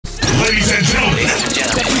ladies and gentlemen.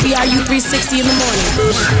 WBRU 360 in the morning.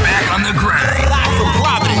 We're back on the grind. Live from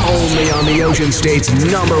Providence. Only on the Ocean State's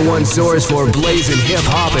 #1 source for blazing hip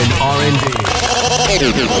hop and R&B.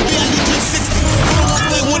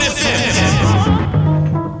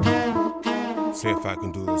 See if I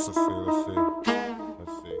can do this. Let's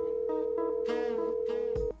see.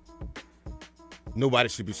 Nobody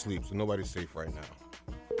should be asleep, so nobody's safe right now.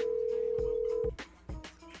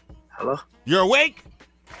 Hello? You're awake?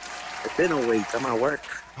 I've been awake. I'm at work.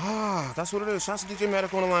 Ah, that's what it is. Shouts to DJ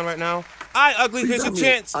Matic on the line right now. All right, Ugly, here's your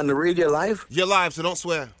chance. On the radio live? You're live, so don't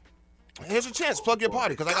swear. Here's your chance. Plug your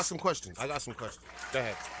party, because I got some questions. Go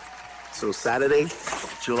ahead. So Saturday,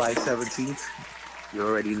 July 17th, you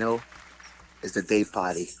already know, is the day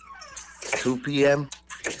party. 2 p.m.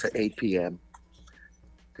 to 8 p.m.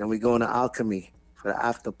 Then we go into Alchemy for the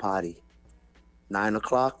after party. 9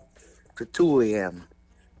 o'clock to 2 a.m.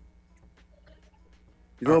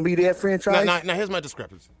 You gonna be there, franchise? Now, here's my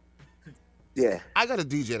discrepancy. Yeah. I got a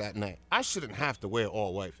DJ that night. I shouldn't have to wear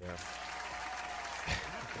all white, fam.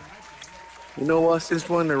 You know what? Since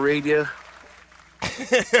we're on the radio,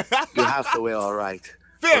 you have to wear all right.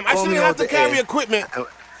 Fam, I shouldn't have to carry equipment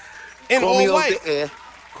in all white.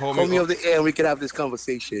 Call me off the air and we can have this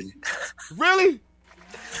conversation. Really?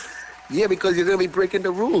 Yeah, because you're going to be breaking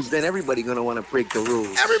the rules. Then everybody going to want to break the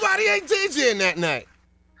rules. Everybody ain't DJing that night.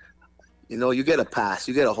 You know, you get a pass.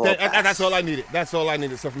 You get a hall pass. That's all I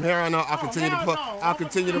needed. So from here on out, I'll continue to plug. I'll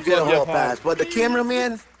continue to You get a plug your hall party. pass. But the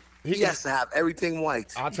cameraman, he has to have everything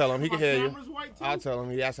white. I'll tell him. He can hear you. I'll tell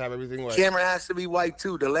him he has to have everything white. Camera has to be white,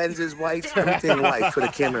 too. The lens is white. Everything white for the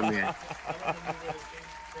cameraman.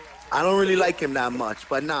 I don't really like him that much.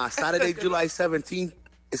 But nah, Saturday, July 17th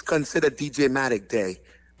is considered DJ Matic Day.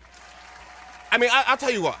 I mean, I'll tell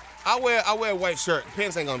you what. I wear a white shirt.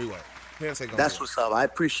 Pants ain't gonna be white. That's what's up. I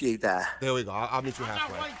appreciate that. There we go. I'll meet you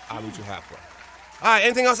halfway. All right.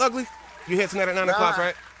 Anything else, Ugly? You here tonight at 9 o'clock,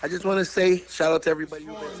 right? I just want to say shout out to everybody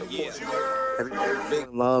who's been supporting. Everybody who's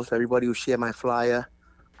been loved. Everybody who shared my flyer.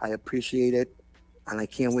 I appreciate it, and I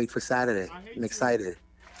can't wait for Saturday. I'm excited.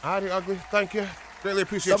 All right, Ugly. Thank you. Greatly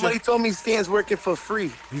appreciate Somebody told me Stan's working for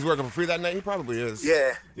free. He's working for free that night? He probably is.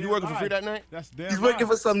 Yeah. You working for free that night? He's working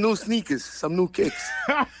for some new sneakers, some new kicks.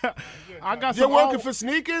 You're working for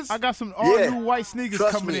sneakers? I got some all-new white sneakers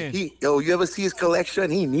coming in. You ever see his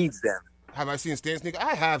collection? He needs them. Have I seen Stan's sneaker?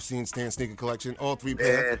 I have seen Stan's sneaker collection, all 3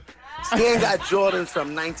 pairs. Stan got Jordans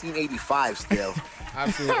from 1985 still.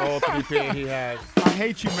 I've seen all 3 pairs he has. I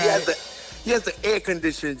hate you, man. He has the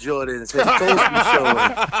air-conditioned Jordans. His toes be showing.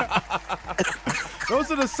 Those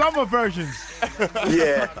are the summer versions.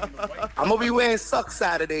 Yeah. I'm going to be wearing socks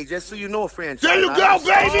Saturday, just so you know, franchise. There you go,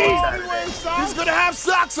 baby! He's going to have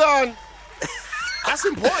socks on. That's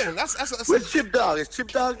important. That's Where's Chip Dog? Is Chip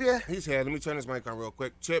Dog there? He's here. Let me turn his mic on real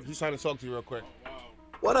quick. Chip, he's trying to talk to you real quick.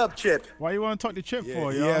 What up, Chip? Why you want to talk to Chip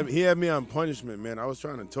for, yo? He had me on punishment, man. I was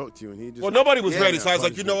trying to talk to you, and he just... Well, nobody was ready, so I was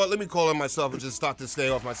like, you know what? Let me call him myself and just start this day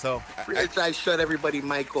off myself. I shut everybody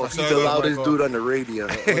mic off. He's the loudest dude on the radio.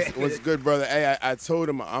 What's good, brother? Hey, I told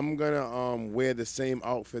him I'm going to wear the same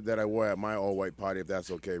outfit that I wore at my all-white party, if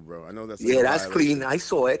that's okay, bro. I know that's... that's clean. I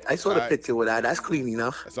saw it. I saw the picture with that. That's clean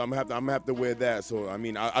enough. So I'm gonna have to wear that. So, I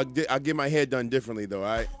mean, I'll get my hair done differently, though,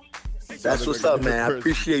 all right? That's what's up, man. I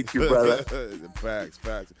appreciate you, brother. Facts.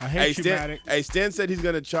 I hate you, Stan, hey, Stan said he's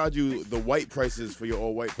going to charge you the white prices for your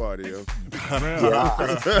all-white party, yo. Yeah.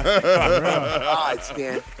 All right,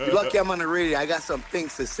 Stan. You're lucky I'm on the radio. I got some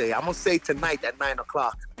things to say. I'm going to say tonight at 9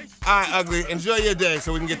 o'clock. All right, Ugly. Enjoy your day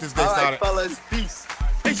so we can get this day started. All right, fellas. Peace.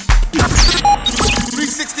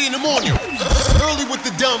 360 in the morning. Early with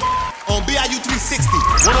the dumb on BIU 360.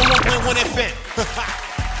 101.1 FM.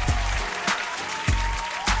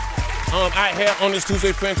 All right, here on this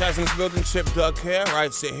Tuesday franchise in this building, Chip Doug here,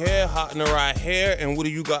 right sit here, hot in the right here, and what do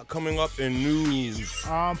you got coming up in news?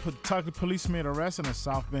 Pawtucket police made arrests in a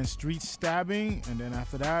South Bend street stabbing, and then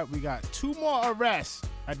after that, we got 2 more arrests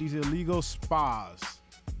at these illegal spas.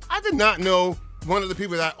 I did not know one of the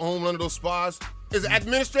people that own one of those spas is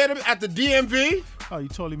administrator at the DMV. Oh, you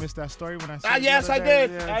totally missed that story when I said it. Yes, I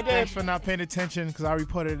did. Yeah, I did. Thanks for not paying attention because I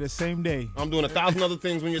reported it the same day. I'm doing 1,000 other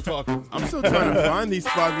things when you're talking. I'm still trying to find these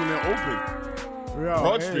spots when they're open.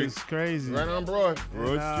 Broad Street. It's crazy. Right on Broad.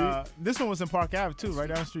 Street. This one was in Park Ave, too, right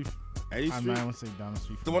down the street. I want to say down the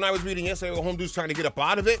street. The one I was reading yesterday, where home dude's trying to get up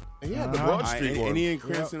out of it. Yeah, the Broad Street one. Any in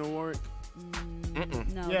Cranston or Warwick?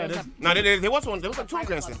 No, Yeah, there was one. There was like 2 in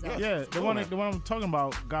Cranston. Yeah, the one I'm talking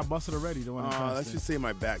about got busted already. The one. Let's just say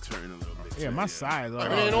my back's hurting a little bit. Yeah, my size.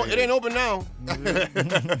 It ain't open now.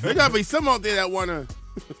 There gotta be some out there that wanna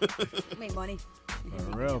make money.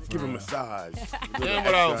 For real, for Give him a real. massage. And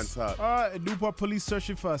what else? On top. Newport police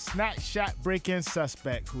searching for a snack shack break-in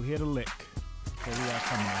suspect who hit a lick. So we got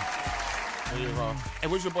coming in. There you go. Hey,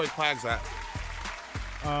 where's your boy Quags at?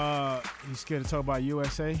 You scared to talk about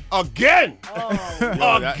USA? Again!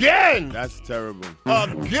 Again! That's terrible.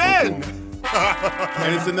 Again!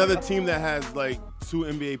 And it's another team that has like 2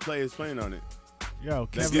 NBA players playing on it. Yo,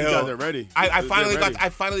 These Kevin. guys are ready. I They're finally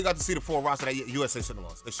ready. got to see the full roster that USA shouldn't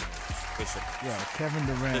have lost. They shouldn't have lost. They shouldn't have Yeah, Kevin lost.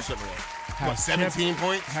 They Durant shouldn't have lost. has What, 17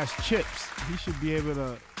 points? Has chips. He should be able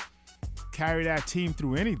to carry that team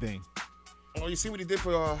through anything. Oh, you see what he did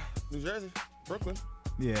for New Jersey? Brooklyn.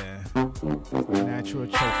 Yeah. Natural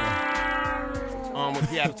choker.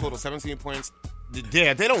 He had a total of 17 points.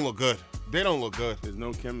 Yeah, they don't look good. They don't look good. There's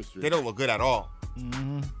no chemistry. They don't look good at all.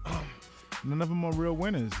 None of them are real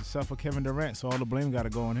winners except for Kevin Durant, so all the blame got to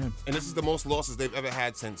go on him. And this is the most losses they've ever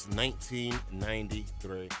had since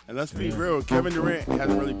 1993. And let's be real, Kevin Durant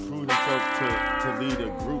hasn't really proved himself to lead a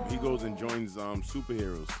group. He goes and joins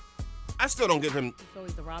superheroes. I still don't give him. So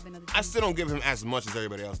he's the Robin of the team. I still don't give him as much as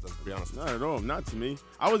everybody else does. To be honest with Not at all. Not to me.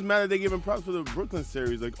 I was mad that they gave him props for the Brooklyn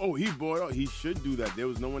series. Like, oh, he bought out. He should do that. There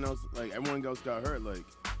was no one else. Like, everyone else got hurt. Like,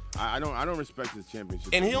 I don't respect his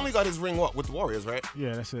championship. you. And he only got his ring with the Warriors, right?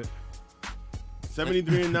 Yeah, that's it.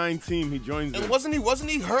 73-9 team. He joins And them. wasn't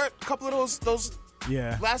he hurt a couple of those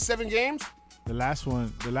Yeah. last 7 games? The last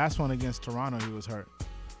one against Toronto, he was hurt.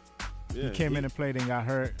 Yeah, He came in and played and got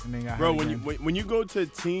hurt, and then got Bro, hurt when again. you go to a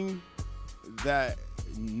team that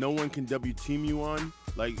no one can W-team you on,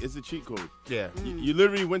 like, it's a cheat code. Yeah. You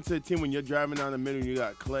literally went to a team when you're driving down the middle and you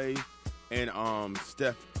got Clay and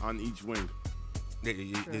Steph on each wing. Like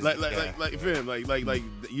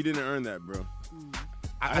you didn't earn that, bro.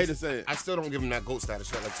 I hate to say it. I still don't give him that GOAT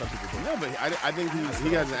status like some people do. No, but I think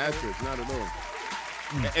he has an asterisk, not at all.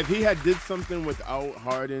 If he had did something without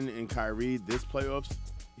Harden and Kyrie this playoffs,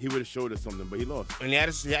 he would have showed us something, but he lost. And he had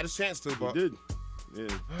his chance to, He but did. Yeah.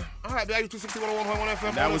 all right, BIU 260 101.1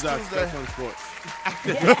 FM. That on was this our Tuesday. Steph on Sports.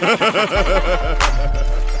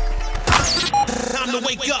 Time to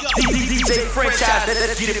wake up. DJ franchise,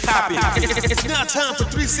 let's get it poppin'. It's now time for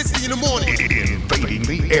 360 in the morning. Invading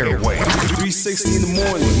the airway. 360 in the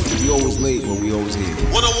morning. We always late, but we always here.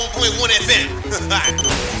 101.1 FM.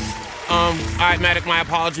 All right, Matic, my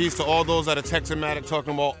apologies to all those that are texting Matic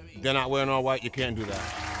talking about they're not wearing all white. You can't do that.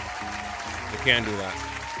 You can't do that.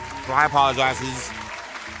 So I apologize.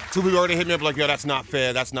 2 people already hit me up like, yo, that's not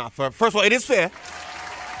fair. That's not fair. First of all, it is fair.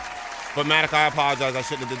 But Matic, I apologize. I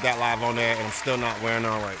shouldn't have did that live on there, and I'm still not wearing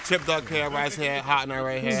all right. Chip Duck hair, rice hair, hot and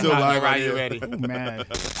right hair. Still hot live and right, on you here. ready? Ooh, man. Live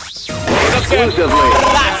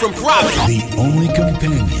from Providence. The only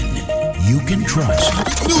companion you can trust.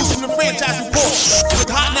 News from the franchise report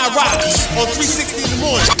with Hot Night Rockets on 360 in the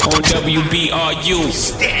morning. On WBRU.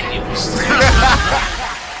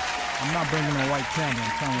 I'm not bringing a white camera.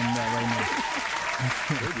 I'm telling you that right now.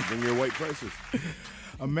 Bring your white prices.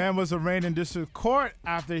 A man was arraigned in district court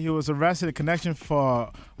after he was arrested in connection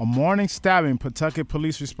for a morning stabbing. Pawtucket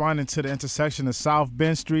police responded to the intersection of South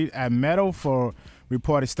Bend Street at Meadow for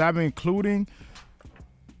reported stabbing, including,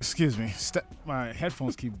 my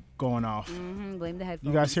headphones keep going off. Blame the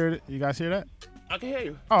headphones. You guys hear it? You guys hear that? I can hear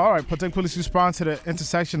you. Oh, all right. Pawtucket police responded to the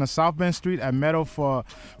intersection of South Bend Street at Meadow for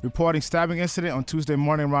reporting stabbing incident on Tuesday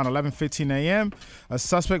morning around 11:15 a.m. A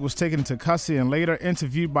suspect was taken into custody and later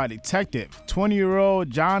interviewed by detective. 20-year-old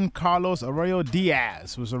John Carlos Arroyo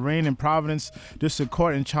Diaz was arraigned in Providence District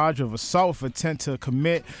Court in charge of assault with intent to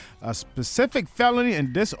commit a specific felony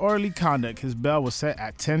and disorderly conduct. His bail was set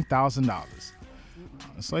at $10,000.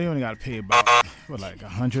 So he only got to pay about like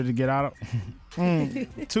 $100 to get out of.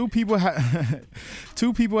 Two people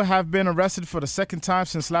have been arrested for the second time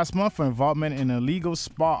since last month for involvement in an illegal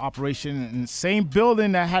spa operation in the same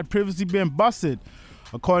building that had previously been busted.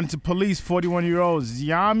 According to police, 41-year-old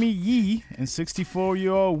Xiami Yi and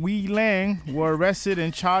 64-year-old Wei Lang were arrested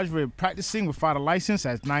and charged with practicing without a license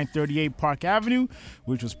at 938 Park Avenue,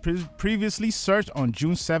 which was previously searched on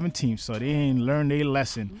June 17th. So they ain't learned their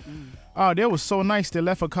lesson. Oh, they was so nice. They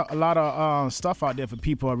left a lot of stuff out there for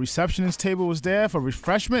people. A receptionist table was there for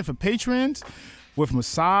refreshment for patrons with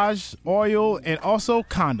massage, oil, and also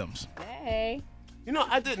condoms. Hey. You know,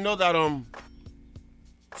 I didn't know that.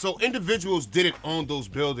 So individuals didn't own those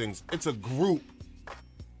buildings. It's a group.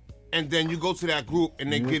 And then you go to that group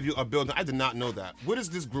and they give you a building. I did not know that. What is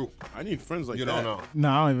this group? I need friends like You that. don't know. No,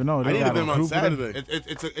 I don't even know. I need them on Saturday.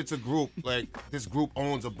 It's a group. Like, this group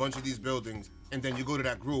owns a bunch of these buildings, and then you go to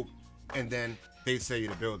that group, and then they sell you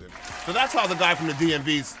the building. So that's how the guy from the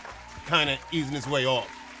DMV's kind of easing his way off.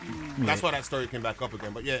 That's why that story came back up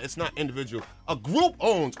again. But yeah, it's not individual. A group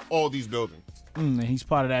owns all these buildings. And he's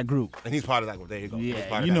part of that group. And he's part of that group. There you go.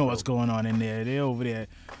 Yeah, you know what's going on in there. They're over there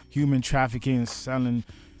human trafficking, selling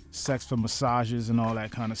sex for massages and all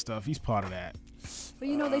that kind of stuff. He's part of that. But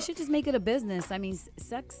you know, they should just make it a business. I mean,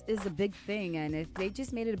 sex is a big thing, and if they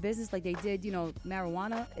just made it a business like they did, you know,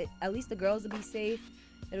 marijuana, at least the girls will be safe,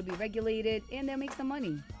 it'll be regulated, and they'll make some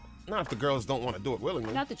money. Not if the girls don't want to do it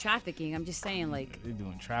willingly. Not the trafficking. I'm just saying, like, they're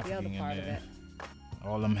doing trafficking the other part in of there. it.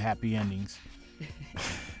 All them happy endings.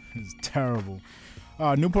 It's terrible.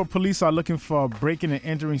 Newport police are looking for a breaking and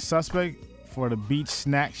entering suspect for the Beach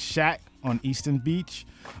Snack Shack on Eastern Beach.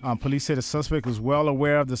 Police say the suspect was well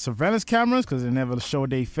aware of the surveillance cameras because they never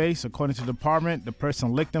showed their face. According to the department, the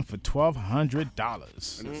person licked them for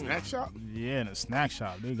 $1,200. In a snack shop? Yeah, in a snack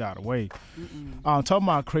shop. They got away. Talking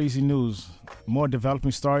about crazy news. More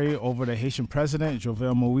developing story over the Haitian president,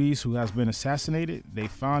 Jovenel Moïse, who has been assassinated. They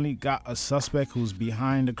finally got a suspect who's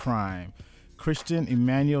behind the crime. Christian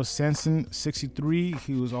Emmanuel Sanson, 63.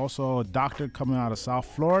 He was also a doctor coming out of South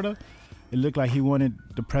Florida. It looked like he wanted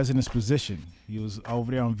the president's position. He was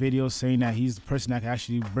over there on video saying that he's the person that can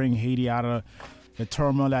actually bring Haiti out of the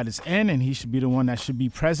turmoil at its end, and he should be the one that should be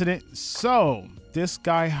president. So this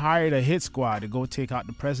guy hired a hit squad to go take out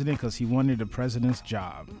the president because he wanted the president's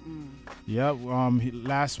job. Yep.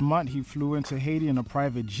 Last month he flew into Haiti in a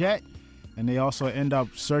private jet, and they also end up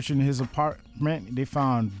searching his apartment. They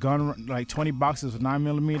found like 20 boxes of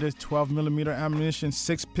 9mm, 12mm ammunition,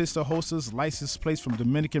 6 pistol holsters, license plates from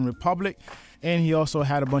Dominican Republic, and he also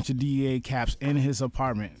had a bunch of DEA caps in his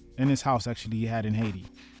apartment, in his house actually he had in Haiti.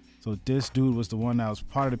 So this dude was the one that was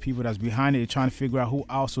part of the people that's behind it, trying to figure out who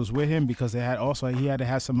else was with him because he had to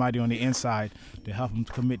have somebody on the inside to help him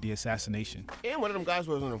commit the assassination. And one of them guys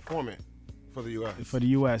was an informant for the U.S. For the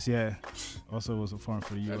U.S., yeah. Also was a informant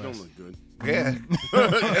for the U.S. That don't look good. Yeah.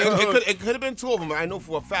 it could have been 2 of them, but I know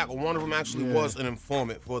for a fact one of them actually was an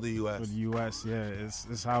informant for the U.S. For the U.S., yeah.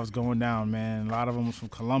 It's how it's going down, man. A lot of them was from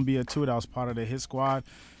Colombia, too. That was part of the hit squad.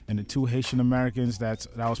 And the 2 Haitian Americans that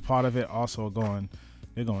was part of it also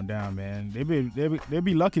they're going down, man. They'd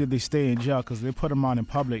be lucky that they stay in jail because they put them out in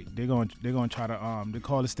public. They're going to try to, they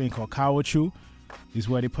call this thing called caoutchouc. Is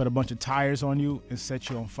where they put a bunch of tires on you and set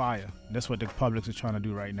you on fire. That's what the public is trying to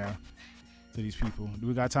do right now to these people. Do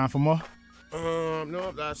we got time for more?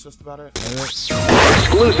 No, that's just about it.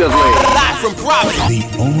 Exclusively. Live from Providence. The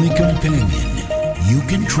only companion you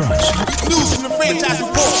can trust. News from the franchise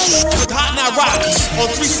report with Hot Night Rockets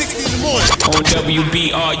on 360 in the morning. On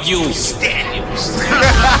WBRU. Daniels.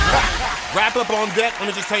 Wrap up on deck. Let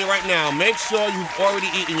me just tell you right now, make sure you've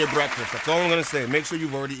already eaten your breakfast. That's all I'm going to say. Make sure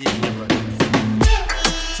you've already eaten your breakfast.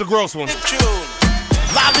 It's a gross one.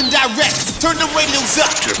 Live and direct. Turn the radios up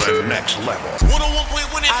To the next level.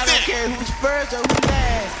 101.1 I don't FM. care who's first or who's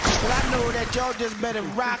last, but I know that y'all just better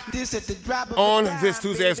rock this at the drop of On a dime, this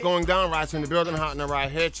Tuesday, it's baby. going down. Rise in the building, Hot in the right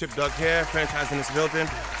here. Chip Doug here, franchise in this building.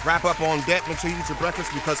 Wrap up on deck. Make sure you eat your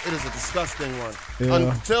breakfast because it is a disgusting one.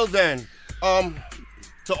 Yeah. Until then,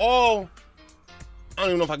 to all, I don't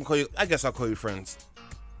even know if I can call you, I guess I'll call you friends.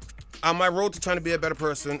 On my road to trying to be a better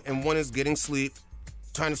person, and one is getting sleep,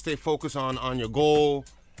 trying to stay focused on your goal,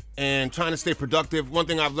 and trying to stay productive. One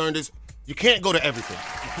thing I've learned is you can't go to everything.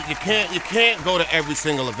 You can't go to every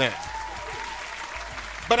single event.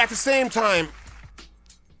 But at the same time,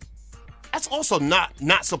 that's also not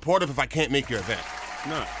supportive if I can't make your event.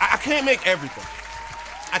 No. I can't make everything.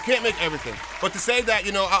 I can't make everything. But to say that,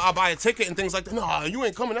 I'll buy a ticket and things like that, no, you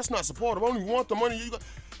ain't coming, that's not supportive. I only want the money you got.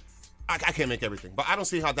 I can't make everything. But I don't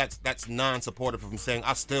see how that's non-supportive of him saying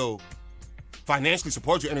I still financially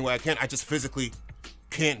support you any way I can. I just physically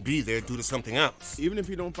can't be there due to something else. Even if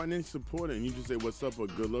you don't financially support it and you just say what's up or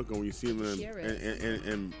good luck and when you see them Share it.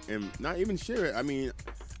 and not even share it. I mean,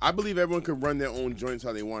 I believe everyone can run their own joints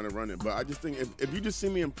how they want to run it. But I just think if you just see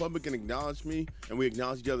me in public and acknowledge me and we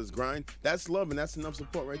acknowledge each other's grind, that's love and that's enough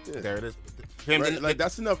support right there. There it is. Right? Like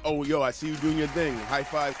that's enough. Oh, yo, I see you doing your thing. High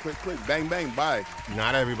five, click, bang, bang, bye.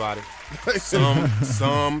 Not everybody.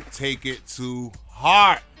 Some take it too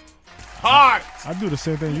hard. I do the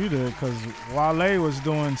same thing you did because Wale was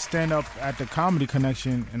doing stand-up at the Comedy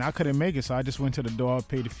Connection, and I couldn't make it, so I just went to the door,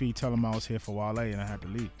 paid the fee, tell them I was here for Wale, and I had to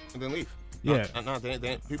leave. And then leave. Yeah. No, people I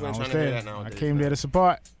ain't was trying to hear there. that nowadays. I came there to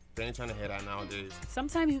support. They ain't trying to hear that nowadays.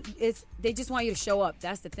 Sometimes they just want you to show up.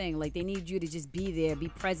 That's the thing. Like, they need you to just be there, be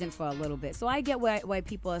present for a little bit. So I get why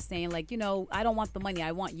people are saying, like, I don't want the money.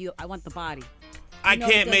 I want you. I want the body. I It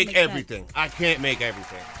can't doesn't make sense. everything. I can't make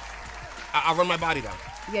everything. I run my body down.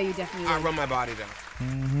 Yeah, you definitely I will. run my body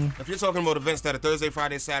down. If you're talking about events that are Thursday,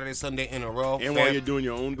 Friday, Saturday, Sunday in a row, And while you're doing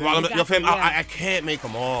your own thing. your fam, Exactly, yeah. I can't make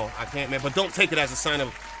them all. I can't make, but don't take it as a sign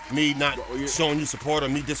of me not showing you support or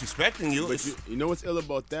me disrespecting you. But you know what's ill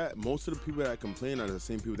about that? Most of the people that complain are the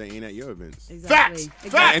same people that ain't at your events. Exactly.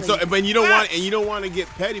 Facts. And so, but you don't want to get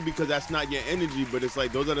petty because that's not your energy. But it's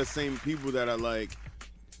like those are the same people that are like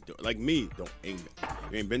me. You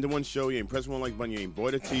ain't been to one show. You ain't pressed one like button. You ain't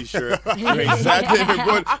bought a T-shirt. You ain't sat there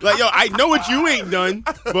and bought. Like, yo, I know what you ain't done,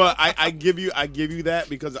 but I give you that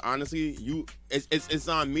because honestly, it's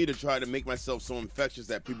on me to try to make myself so infectious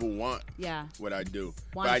that people want what I do.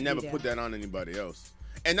 But I never put that on anybody else.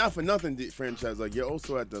 And not for nothing, franchise, like you're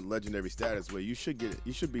also at the legendary status where you should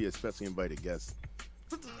be a specially invited guest.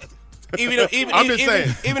 Even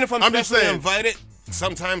if I'm specially invited,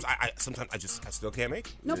 sometimes I still can't make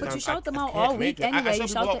it. No, but you shout them out all week anyway. You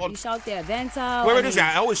shout their events out. Where it is,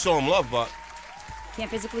 I always show them love, but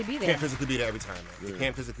can't physically be there. Can't physically be there every time, man. You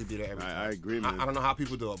can't physically be there every time. I agree, man. I don't know how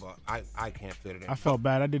people do it, but I can't fit it in. I felt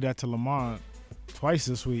bad. I did that to Lamar twice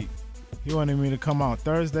this week. He wanted me to come out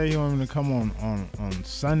Thursday. He wanted me to come on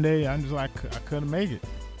Sunday. I'm just like, I couldn't make it.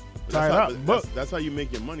 That's how you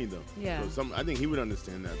make your money, though. Yeah. So I think he would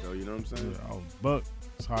understand that, though. You know what I'm saying? Oh, but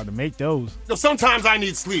it's hard to make those. No, sometimes I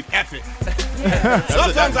need sleep. F it.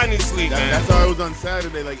 Sometimes I need sleep, man. That's how it was on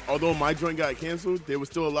Saturday. Like, although my joint got canceled, there was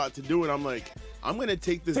still a lot to do, and I'm like, I'm gonna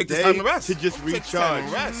take this day time to rest. to just recharge.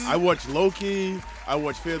 I watched Loki. I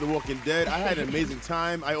watched Fear the Walking Dead. I had an amazing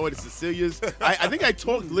time. I ordered Cecilia's. I think I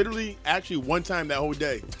talked actually one time that whole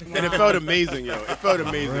day, and it felt amazing, yo. It felt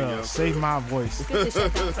amazing, yo. Save my voice.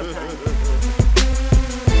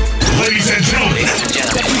 Ladies and gentlemen,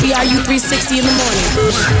 WBRU 360 in the morning.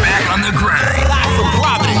 Back on the grind. Live from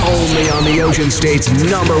Providence. Only on the Ocean State's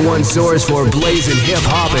 #1 source for blazing hip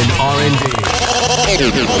hop and R&B.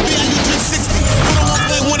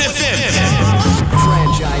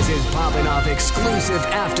 Franchises popping off exclusive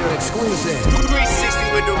after exclusive.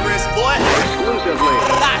 360 with the wrist, boy. Exclusively.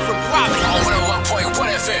 Live from Providence. 101.1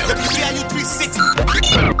 FM. WBRU 360.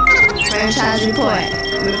 Franchise report.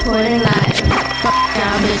 Reporting live.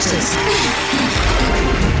 Y'all bitches.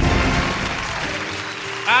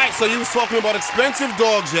 All right, so you was talking about expensive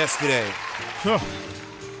dogs yesterday.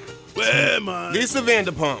 Where am I? Lisa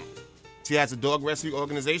Vanderpump. She has a dog rescue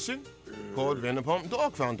organization called Vanderpump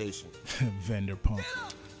Dog Foundation. Vanderpump.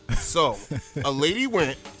 So, a lady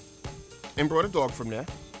went and brought a dog from there.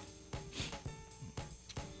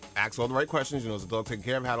 Asked all the right questions. You know, is the dog taken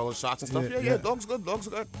care of? Had all the shots and stuff. Yeah, dog's good. Dogs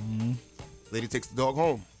are good. Mm-hmm. Lady takes the dog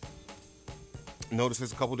home.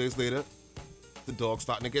 Notices a couple days later, the dog's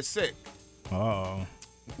starting to get sick. Uh-oh.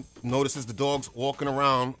 Notices the dog's walking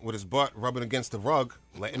around with his butt rubbing against the rug,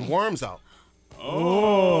 letting worms out.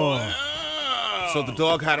 Oh. So the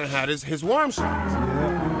dog hadn't had his worm shots.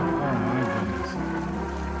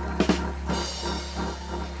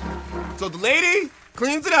 So the lady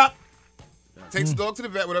cleans it up, takes the dog to the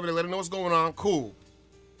vet, whatever, they let her know what's going on. Cool.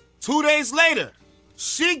 2 days later,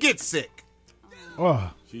 she gets sick.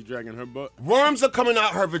 Oh. She dragging her butt. Worms are coming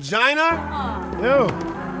out her vagina,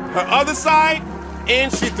 her other side, and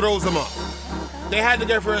she throws them up. They had to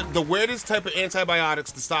give her the weirdest type of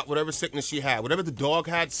antibiotics to stop whatever sickness she had. Whatever the dog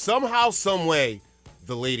had, somehow, some way,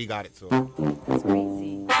 the lady got it to her. That's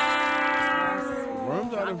crazy.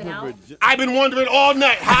 Worms out of her vagina. I've been wondering all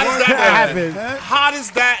night, how does that happen? How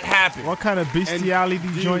does that happen? What kind of bestiality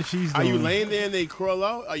joint she's doing? Are you laying there and they crawl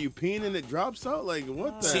out? Are you peeing and it drops out? Like,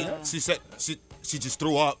 what the heck? She said she just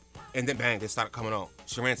threw up, and then bang, they started coming out.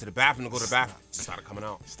 She ran to the bathroom to go to the bathroom. She started coming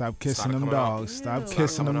out. Stop kissing them dogs. Stop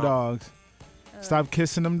kissing them dogs. Stop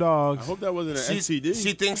kissing them dogs. I hope that wasn't an STD.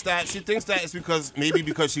 She thinks that it's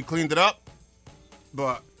because she cleaned it up,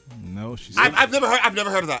 but no, I've never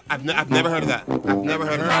heard of that. I've never heard of that. I've never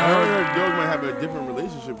heard of that. I heard her dog might have a different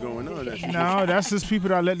relationship going on. No, that's just people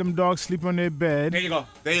that let them dogs sleep on their bed. There you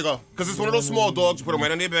go. Because it's one of those small dogs. You put them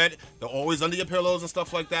right on their bed. They're always under your pillows and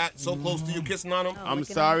stuff like that. So close to you, kissing on them. I'm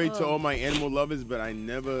sorry to all my animal lovers, but I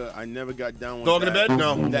never got down with dog that. in the bed?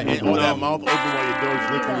 No. That mouth open while your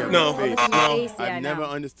dog's licking your face. No. I've never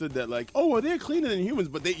understood that. Like, oh, well, they're cleaner than humans,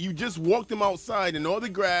 but you just walked them outside and all the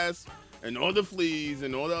grass and all the fleas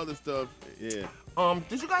and all the other stuff. Yeah.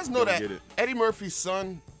 Did you guys know that Eddie Murphy's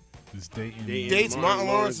son is dates Martin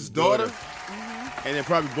Lawrence's daughter? Mm-hmm. And they're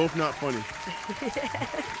probably both not funny.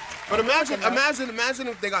 But imagine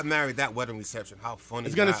if they got married, that wedding reception. How funny.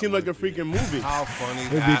 It's gonna seem like a freaking movie. How funny.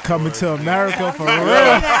 They'd be coming to America for real.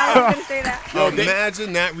 I was gonna say that.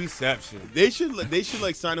 Imagine that reception. They should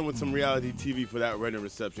like sign in with some reality TV for that wedding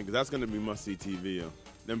reception, because that's gonna be must see TV. Yo.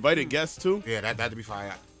 The invited guests too. Yeah, that'd be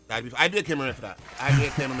fire. I'd be a cameraman for that.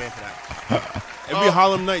 It'd be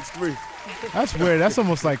Harlem Nights 3. That's weird. That's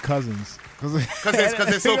almost like Cousins. Because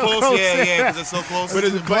they're so close. Yeah, because they're so close. But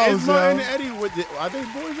is Martin and Eddie, are they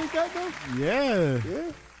boys like that though? Yeah.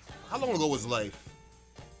 How long ago was Life?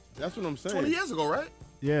 That's what I'm saying. 20 years ago, right?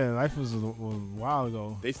 Yeah, Life was a while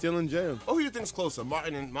ago. They still in jail. Oh, who you think's closer,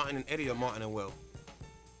 Martin and Eddie, or Martin and Will?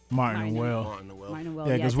 Martin and Will. Martin and Will. Martin and Will.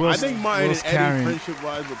 Yeah, because I think Martin Will's and Eddie, carrying.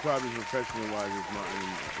 friendship-wise, but probably professional-wise, is Martin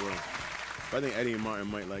and Will. But I think Eddie and Martin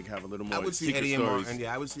might like have a little more I would see secret Eddie and stories. Martin.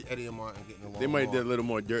 Yeah, I would see Eddie and Martin getting along. They might more. do a little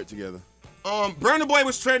more dirt together. Burna Boy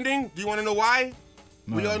was trending. Do you want to know why?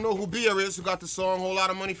 No. We all know who Bia is, who got the song "Whole Lot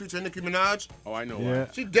of Money" featuring Nicki Minaj. Oh, I know Yeah. why.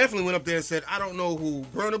 She definitely went up there and said, "I don't know who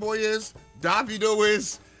Burna Boy is, Davido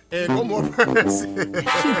is, and one more person." She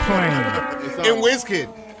playing. And Wizkid.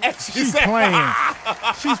 And she She's said, playing.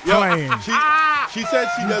 She's playing. She said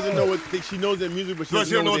she doesn't know she knows their music, but she No, doesn't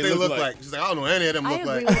she don't know what they look like. like. She's like, I don't know any of them I look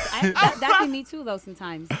agree like. with that be me too though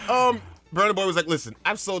sometimes. Burna Boy was like, listen,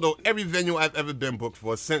 I've sold out every venue I've ever been booked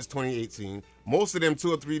for since 2018. Most of them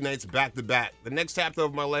 2 or 3 nights back to back. The next chapter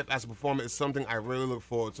of my life as a performer is something I really look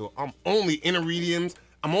forward to. I'm only in arenas,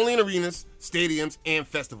 stadiums, and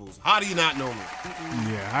festivals. How do you not know me?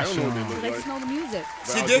 Yeah, I don't know what they sure. look They like. just know the music.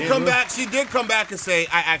 She did come back. She did come back and say,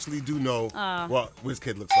 I actually do know what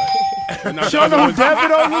Wizkid looks like. She don't know who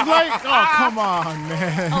Davido looks like? Oh, come on,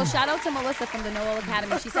 man. Oh, shout out to Melissa from the Noel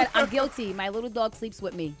Academy. She said, I'm guilty. My little dog sleeps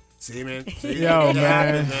with me. See, man? See? Yo, It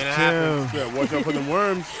man. happens, it happens. Chill. Yeah, watch out for them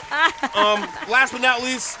worms. Last but not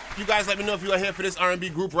least, you guys let me know if you are here for this R&B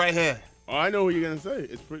group right here. Oh, I know who you're gonna say.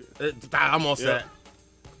 It's pretty. I'm all set.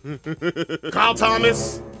 Carl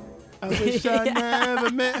Thomas, I wish I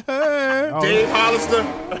never met her. Oh, Dave Hollister,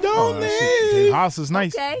 oh, that shit. Dave House is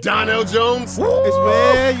nice. Okay. Donnell Jones. It's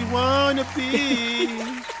where you wanna be.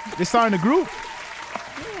 They starting a group.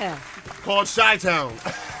 Yeah. Called Chi-Town.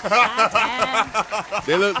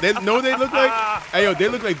 They look like. Hey yo, they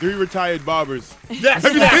look like 3 retired barbers. Yes,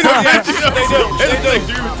 They do. They look like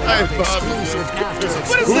 3 retired barbers.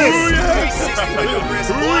 What is this?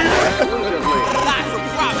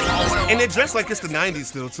 And they're dressed like it's the 90s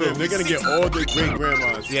still, too. Yeah, they're gonna get all their great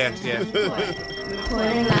grandmas. Yeah.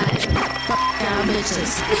 Reporting live. Y'all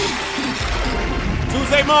bitches.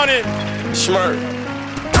 Tuesday morning. Schmirk.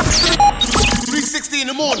 360 in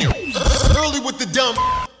the morning. Early with the dump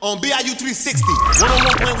on BIU 360.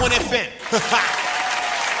 101.1 FM.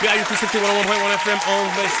 BIU 360, 101.1 FM on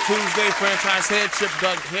this Tuesday. Franchise head, Chip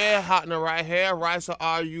Duck hair, hot in the right hair. Risa,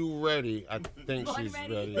 are you ready? I think she's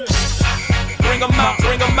ready. Bring them out,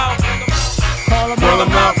 bring them out. Call them Bring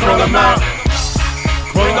them out, bring them out.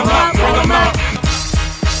 Bring them out, bring them out.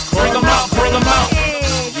 Bring them out, bring them out.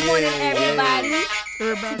 Hey, good morning, everybody.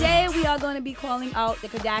 Today we are going to be calling out the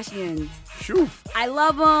Kardashians. I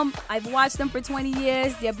love them. I've watched them for 20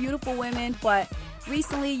 years. They're beautiful women, but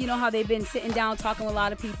recently, you know how they've been sitting down talking with a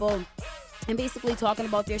lot of people and basically talking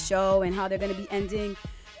about their show and how they're going to be ending.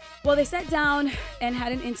 Well, they sat down and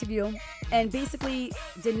had an interview and basically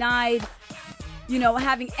denied, you know,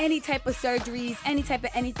 having any type of surgeries, any type of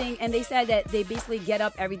anything. And they said that they basically get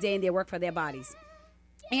up every day and they work for their bodies.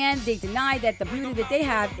 And they deny that the beauty that they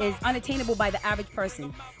have is unattainable by the average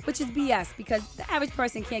person, which is BS because the average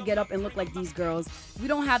person can't get up and look like these girls. We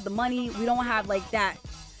don't have the money. We don't have like that.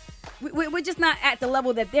 We're just not at the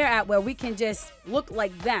level that they're at where we can just look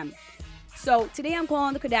like them. So today I'm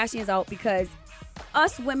calling the Kardashians out because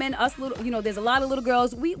us women, us little, you know, there's a lot of little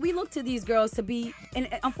girls. We look to these girls to be, and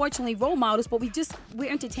unfortunately, role models, but we're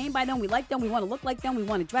entertained by them. We like them. We want to look like them. We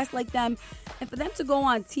want to dress like them. And for them to go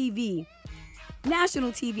on TV,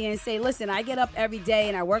 national TV, and say, listen, I get up every day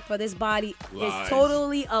and I work for this body is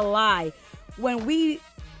totally a lie. When we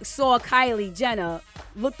saw Kylie Jenner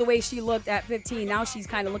look the way she looked at 15, now she's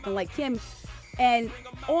kind of looking like Kim. And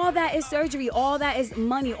all that is surgery, all that is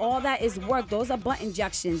money, all that is work. Those are butt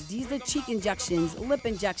injections. These are cheek injections, lip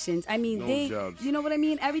injections. I mean, jobs. You know what I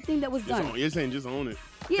mean? Everything that was done. You're saying just own it.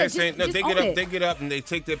 Yeah, They just get own up. it. They get up and they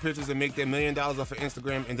take their pictures and make their $1 million off of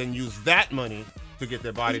Instagram and then use that money to get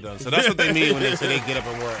their body done. So that's what they mean when they say they get up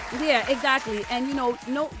and work. Yeah, exactly. And you know,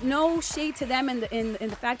 no shade to them in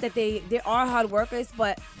the fact that they are hard workers,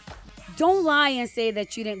 but don't lie and say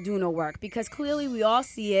that you didn't do no work because clearly we all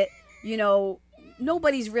see it. You know,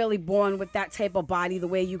 nobody's really born with that type of body the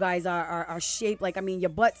way you guys are shaped. Like, I mean, your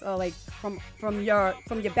butts are like from your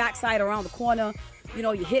backside around the corner. You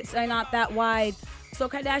know, your hips are not that wide. So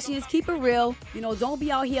Kardashians, keep it real. You know, don't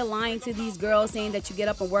be out here lying to these girls saying that you get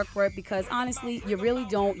up and work for it because honestly, you really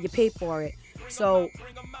don't. You pay for it. So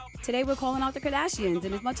today we're calling out the Kardashians,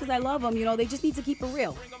 and as much as I love them, you know, they just need to keep it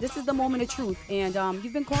real. This is the moment of truth, and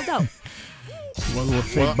you've been called out. Well, with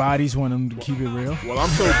fake bodies want them to keep it real. Well, I'm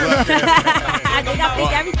so glad. They got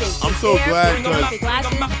fake everything. I'm so Hair, glad fake nose, fake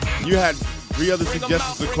lashes. you had 3 other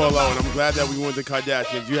suggestions to call out, and I'm glad that we went to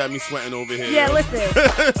Kardashians. You had me sweating over here. Yeah, listen.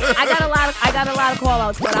 I got a lot of call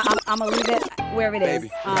outs, but I'm gonna leave it where it is.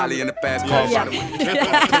 Baby, Holly in the fast car. Yeah.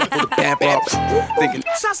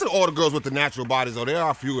 Shouts to all the girls with the natural bodies, though. There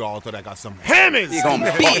are a few out there that got some hammers. You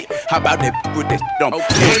gonna be? How about that? Put that on.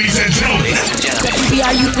 Ladies and gentlemen,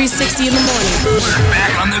 WBRU 360 in the morning. we're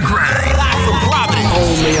back on the grind.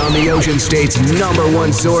 Only on the Ocean State's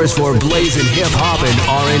 #1 source for blazing hip hop and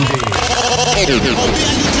R&B.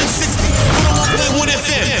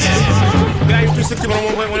 BIU 360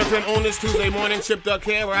 101.1 FM on this Tuesday morning. Chip Duck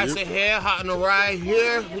here, where I say here, hot in the ride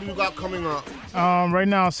here. What do you got coming up? Right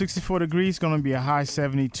now, 64 degrees, going to be a high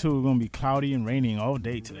 72. Going to be cloudy and raining all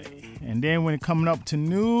day today. And then when it coming up to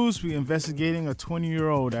news, we're investigating a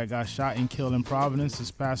 20-year-old that got shot and killed in Providence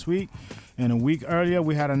this past week. And a week earlier,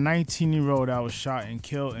 we had a 19-year-old that was shot and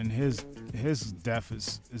killed, and his death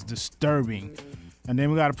is disturbing. And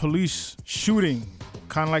then we got a police shooting,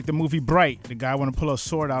 kind of like the movie Bright. The guy want to pull a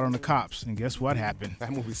sword out on the cops, and guess what happened?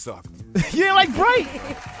 That movie sucked. Yeah, like Bright.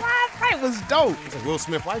 Bright was dope. It's like, Will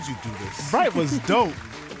Smith, why'd you do this? Bright was dope.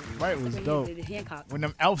 Bright was dope. Hancock. When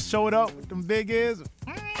them elves showed up with them big ears.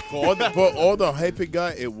 For all the hype it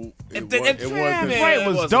got, it wasn't. Bright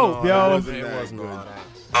was dope, yo. It wasn't all that.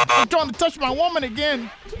 I'm trying to touch my woman again.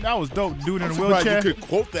 That was dope. Dude in a wheelchair. You could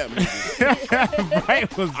quote that movie.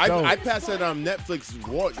 Bright was dope. I passed that Netflix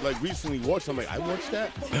recently watched. I'm like, I watched that?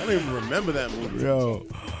 I don't even remember that movie. Yo,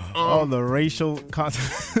 all the racial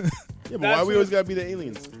content. Yeah, but why we always gotta be the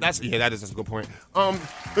aliens? That's a good point. Why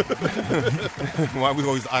we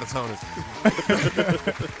always out of towners?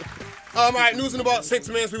 All right, news in about 6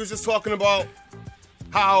 minutes. We was just talking about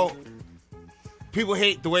how people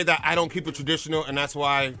hate the way that I don't keep it traditional, and that's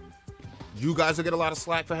why you guys will get a lot of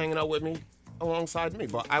slack for hanging out with me alongside me.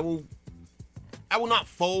 But I will not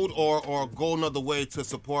fold or go another way to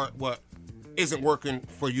support what isn't working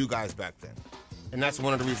for you guys back then. And that's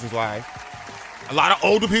one of the reasons why a lot of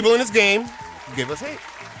older people in this game give us hate.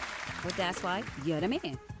 But that's why you're the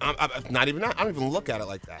man. I'm not even that. I don't even look at it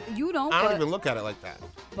like that. You don't. I don't even look at it like that.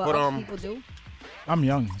 But other people do. I'm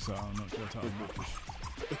young, so I don't know what you're talking about.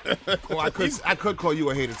 Well, I could call you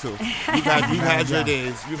a hater too. You've had your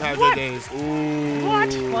days. You've had your days. Ooh. What?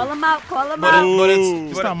 Call them out. But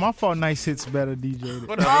it's not my fault. Nice hits better, DJ.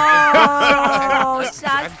 Oh,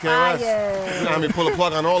 shots fired. You know how I mean? Pull a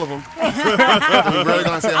plug on all of them. You're really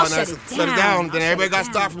gonna say how nice. Shut it down. Then everybody got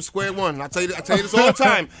to start from square one. I tell you this all the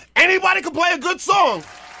time. Anybody can play a good song.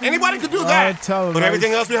 Anybody could do that. But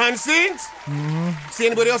everything else behind the scenes? Mm-hmm. See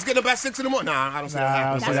anybody else getting up at 6 in the morning? Nah, I don't see that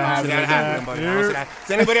happening. I don't see that happening, buddy. I don't see that.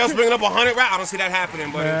 See anybody else bringing up 100 rap? I don't see that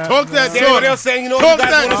happening, buddy. Talk that talk. See anybody else saying, you know what you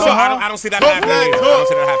guys want to show? I don't see that happening. I don't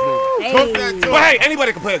see that happening. Talk that talk. But hey,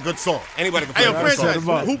 anybody can play a good song. Anybody can play a good song.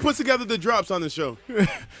 Franchise, who puts together the drops on the show?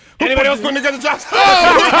 Anybody else putting together drops?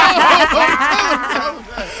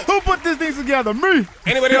 Who put this thing together? Me.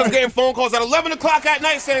 Anybody else getting phone calls at 11 o'clock at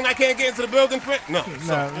night saying I can't get into the building? No.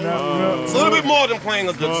 It's a little bit more than playing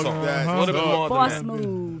a good song. A little bit more than that.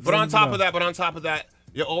 Move. But on top of that,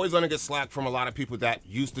 you're always gonna get slack from a lot of people that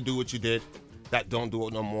used to do what you did, that don't do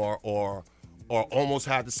it no more, or almost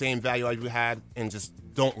had the same value as you had and just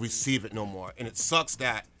don't receive it no more. And it sucks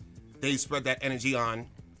that they spread that energy on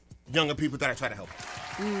younger people that I try to help.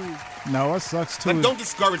 No, it sucks too. Like, don't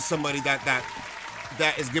discourage somebody that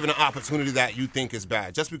is given an opportunity that you think is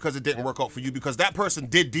bad just because it didn't work out for you, because that person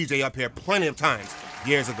did DJ up here plenty of times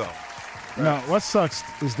years ago. No, what sucks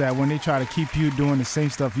is that when they try to keep you doing the same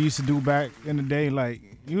stuff you used to do back in the day, like,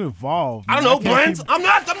 you evolve. I don't know, Brent. I'm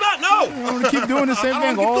not, no. You want to keep doing the same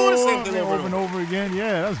thing over and over again?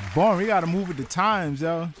 Yeah, that's boring. We got to move with the times,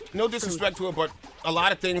 yo. No disrespect to it, but a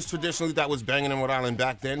lot of things traditionally that was banging in Rhode Island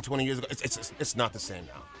back then, 20 years ago, it's not the same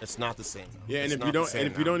now. It's not the same now. Yeah, and if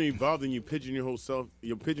you don't evolve, then you pigeonhole yourself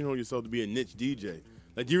to be a niche DJ.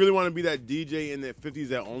 Like, do you really want to be that DJ in their 50s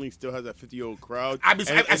that only still has that 50-year-old crowd? I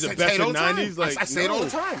say it all the time. I say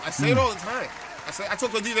it all the time. I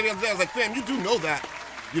talked to a DJ the other day. I was like, fam, you do know that,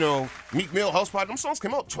 Meek Mill, House Party, them songs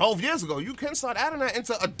came out 12 years ago. You can start adding that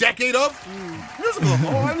into a decade of music.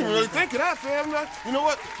 Oh, I didn't really think of that, fam. You know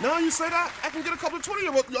what? Now you say that, I can get a couple of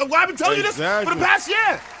 20-year-olds. Well, I've been telling you this for the past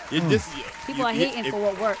year. People are hating for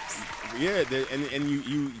what works. Yeah, and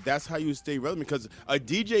you that's how you stay relevant, because a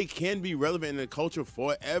DJ can be relevant in the culture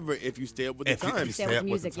forever if you stay up with the times. Stay with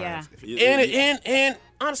music, yeah. And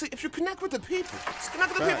honestly, if you connect with the people, just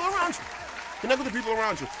connect with the people around you. Connect with the people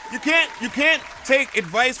around you. You can't take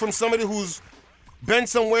advice from somebody who's been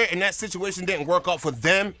somewhere and that situation didn't work out for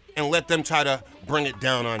them and let them try to bring it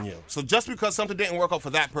down on you. So just because something didn't work out for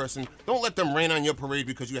that person, don't let them rain on your parade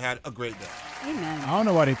because you had a great day. Amen. I don't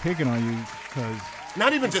know why they're picking on you, because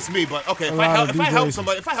Not even just me, but okay. If lot I of help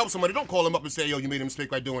DJs. somebody, don't call them up and say, "Yo, you made a mistake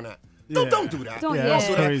by doing that." Yeah. Don't do that. Don't- Yeah, yeah. that's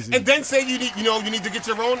do that. crazy. And then say you need to get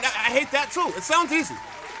your own. I hate that too. It sounds easy.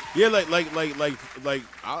 Yeah, like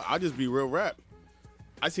I'll just be real rap.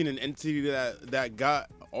 I seen an entity that got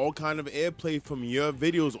all kind of airplay from your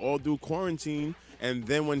videos all through quarantine, and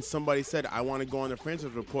then when somebody said, I want to go on the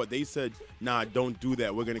franchise report, they said, nah, don't do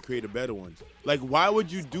that. We're going to create a better one. Like, why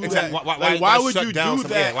would you do Exactly. that? Why would shut you down do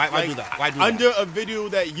some- that? yeah, why like, do that? Why do that? under a video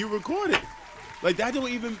that you recorded? Like, that's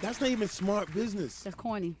not even smart business. That's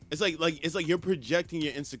corny. It's like you're projecting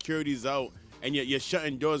your insecurities out, and you're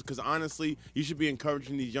shutting doors, because honestly, you should be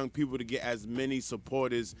encouraging these young people to get as many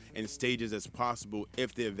supporters and stages as possible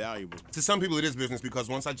if they're valuable. To some people, it is business because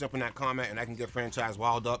once I jump in that comment and I can get Franchise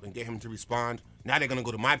wild up and get him to respond, now they're gonna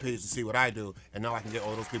go to my page to see what I do, and now I can get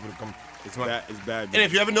all those people to come. It's bad And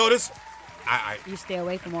if you ever notice, You stay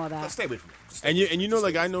away from all that. let's stay away from it. And you know,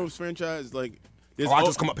 like I know Franchise, like I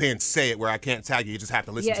just come up here and say it where I can't tag you. You just have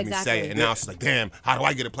to listen Yeah, to me exactly. say it. And now it's like, damn, how do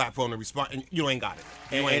I get a platform to respond? And you ain't got it.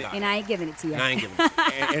 You ain't got it. And I ain't giving it to you. And I ain't giving it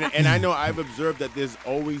to you. and I know I've observed that there's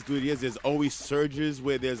always there's always surges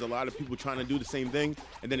where there's a lot of people trying to do the same thing,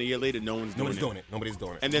 and then a year later, nobody's doing it. Nobody's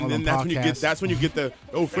doing it. And then, All then them that's when you get the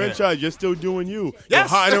Yeah. Franchise, you're still doing you.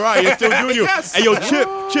 Yes. Yo, Hot and Right, you're still doing you. Yes. Hey, yo,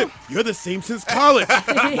 Chip, you're the same since college.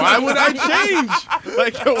 Why would I change?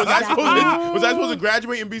 Like, yo, was I supposed to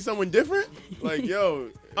graduate and be someone different? Like, yo,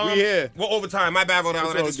 we here. Well, over time, my bad, Rhode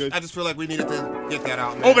Island. all good. I just feel like we needed to get that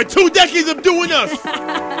out, man. Over 2 decades of doing us.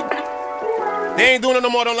 They ain't doing it no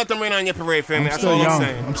more. Don't let them rain on your parade, family. That's all I'm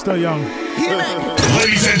saying. I'm still young.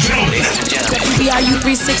 Ladies and gentlemen, WBRU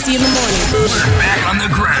 360 in the morning. we're back on the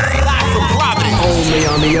grind. Only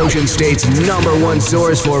on the Ocean State's #1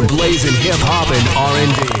 source for blazing hip hop and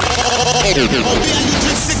R&B.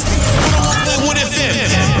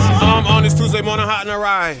 On this Tuesday morning, hot and a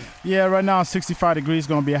ride. Yeah, right now 65 degrees,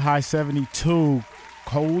 gonna be a high 72.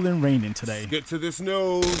 Cold and raining today. Get to this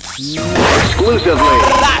news. Exclusively.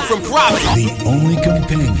 Live from Providence. The only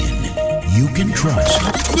companion you can trust.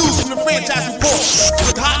 News from the Franchise Report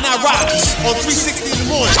with Hot Now Rocks on 360 in the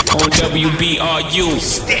morning. On WBRU.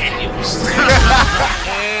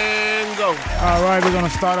 And go. All right, we're gonna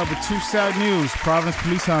start off with two sad news. Providence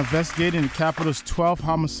police are investigating the capital's 12th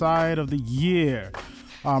homicide of the year.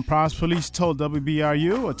 Providence police told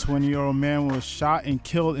WBRU a 20-year-old man was shot and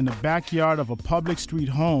killed in the backyard of a public street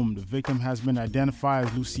home. The victim has been identified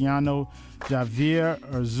as Luciano Javier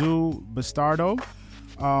Urzu Bastardo.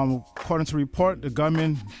 According to the report, the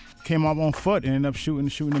gunman came up on foot and ended up shooting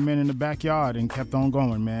the man in the backyard and kept on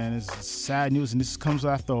going, man. It's sad news, and this comes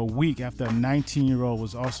after a week after a 19-year-old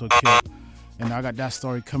was also killed. And I got that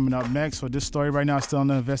story coming up next. So this story right now is still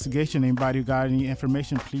under investigation. Anybody who got any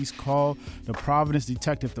information, please call the Providence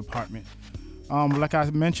Detective Department. Like I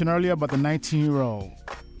mentioned earlier about the 19-year-old.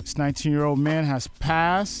 This 19-year-old man has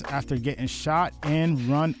passed after getting shot and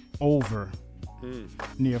run over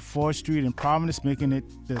near 4th Street in Providence, making it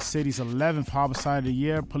the city's 11th homicide of the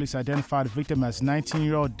year. Police identified the victim as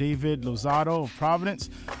 19-year-old David Lozado of Providence.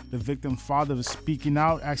 The victim's father was speaking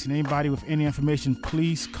out, asking anybody with any information,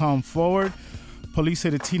 please come forward. Police say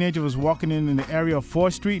the teenager was walking in the area of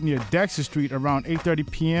 4th Street near Dexter Street around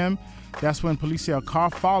 8:30 p.m. That's when police say a car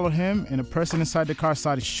followed him, and the person inside the car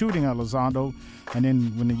started shooting at Lozado. And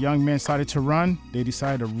then when the young man started to run, they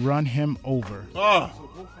decided to run him over.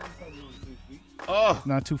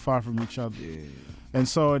 Not too far from each other. Yeah. And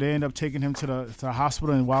so they end up taking him to the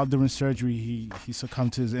hospital, and while doing surgery, he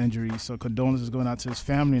succumbed to his injury. So condolences going out to his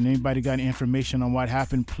family, and anybody got any information on what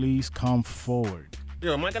happened, please come forward.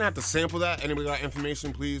 Yo, am I gonna have to sample that? Anybody got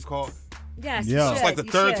information, please call. Yes, Yeah. It's like the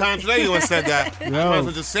third time today you said that. You might as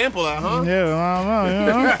well just sample that, huh? Yeah,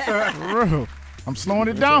 I don't know. For real. I'm slowing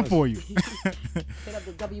it down for you. Hit up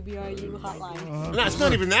the WBRU hotline. No, it's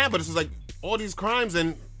not even that, but it's just like all these crimes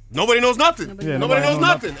and nobody knows nothing. Nobody knows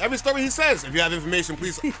nothing. Every story he says, if you have information,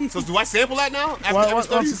 please. So do I sample that now? After every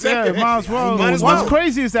story he said? Yeah, might as well. Might as well. What's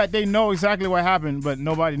crazy is that they know exactly what happened, but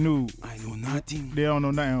nobody knew. I know nothing. They don't know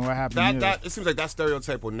nothing what happened. That it seems like that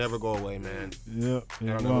stereotype will never go away, man. Yeah,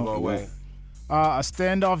 It'll never go away. A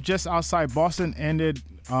standoff just outside Boston ended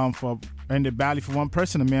badly for one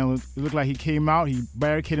person. The man it looked like he came out. He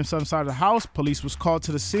barricaded himself inside the house. Police was called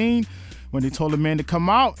to the scene. When they told the man to come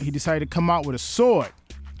out, he decided to come out with a sword.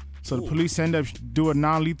 So the police ended up doing a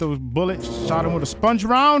non-lethal bullet, shot him with a sponge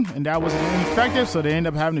round, and that was ineffective. So they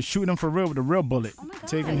ended up having to shoot him for real with a real bullet,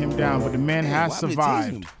 taking him down. But the man has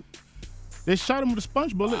survived. They shot him with a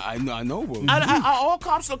sponge bullet. I know, bro. Are all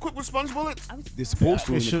cops equipped with sponge bullets? They're supposed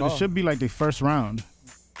to. It should be like their first round.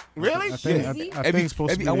 Really? I think it's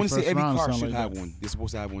supposed to be I their want to say first every round, car something should like have that. one. They're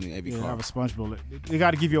supposed to have one in every Yeah, car. have a sponge bullet. They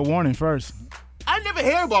got to give you a warning first. I never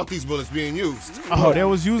hear about these bullets being used. Oh, they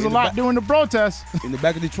was used a lot during the protest. In the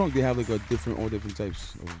back of the trunk, they have like all different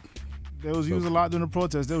types of. They was used a lot during the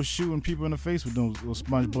protest. They was shooting people in the face with those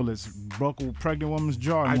sponge bullets. Broke a pregnant woman's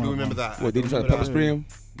jaw. I do remember that. What, they try to pepper spray him?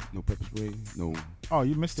 No pepper spray. No. Oh,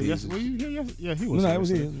 you missed it. Yes. Were you here? Yes. Yeah, he was. No, here. I was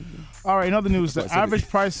here. All right, in other news, the average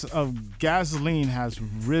price of gasoline has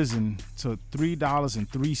risen to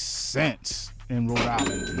 $3.03 in Rhode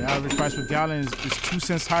Island. The average price per gallon is 2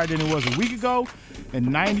 cents higher than it was a week ago and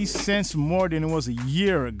 90 cents more than it was a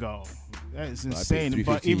year ago. That is insane.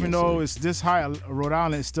 But even though it's this high, Rhode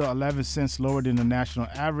Island is still 11 cents lower than the national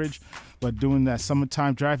average. But during that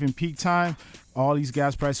summertime driving peak time, all these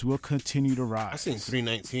gas prices will continue to rise. I seen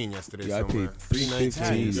 $3.19 yesterday Yeah, somewhere.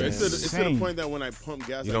 $3.19. It's to the point that when I pump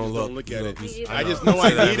gas, You I just don't don't look look, at you it. look. I just know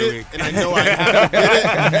I need it, and I know I have to get it,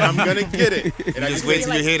 and I'm gonna get it. And I just wait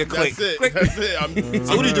till you hear the click. That's it. That's it.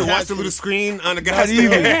 So what do you do? Watch the little screen on the gas Not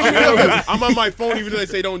even. station? I'm on my phone, even though they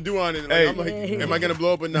say don't do on it. Like, Hey. I'm like, am I gonna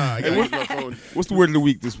blow up or not? I gotta use my phone. What's the word of the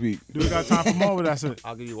week this week? Do we got time for more? That's it.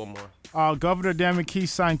 I'll give you one more. Governor Dan McKee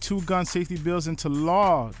signed 2 gun safety bills into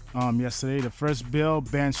law yesterday. The first bill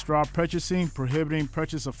banned straw purchasing, prohibiting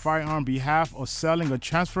purchase of firearm behalf or selling or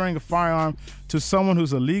transferring a firearm to someone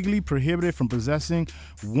who's illegally prohibited from possessing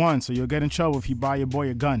one. So you'll get in trouble if you buy your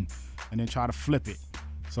boy a gun and then try to flip it.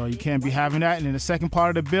 So you can't be having that. And then the second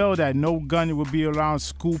part of the bill, that no gun will be around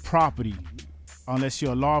school property unless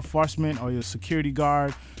you're a law enforcement or you're a security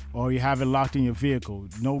guard or you have it locked in your vehicle.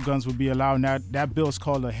 No guns will be allowed. Now that bill is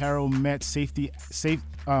called the Harold M. Met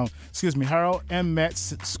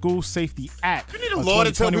School Safety Act. You need a law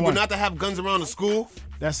to tell people not to have guns around the school?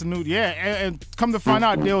 That's the new, and come to find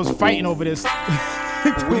out, they was fighting over this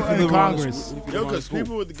in Congress. Yo, because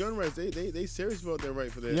people with the gun rights, they serious about their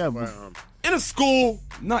right for their firearm. In a school,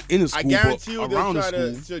 not in a school, I guarantee you, but they'll around try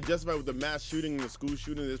the to justify with the mass shooting and the school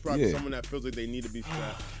shooting. There's probably someone that feels like they need to be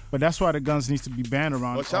strapped. But that's why the guns needs to be banned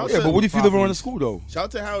around. But what if you live around the school though? Shout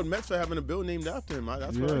out to Howard Metz for having a bill named after him.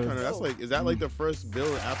 That's what I kind of. That's like, is that like the first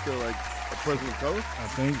bill after like a person of color? I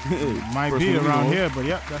think it might be around here, but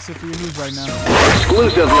yep, that's it for your news right now.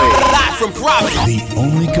 Exclusively. Live from Providence. The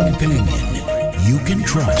only companion you can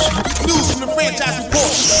trust. News from the franchise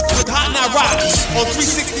report with Hot Night Rockets on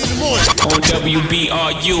 360 in the morning. On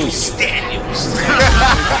WBRU.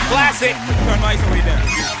 Classic. Turn lights way down.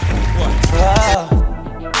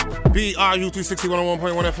 BRU 360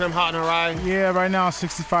 101.1 FM, hot and ride. Yeah, right now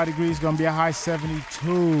 65 degrees, gonna be a high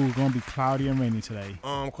 72. Gonna be cloudy and rainy today.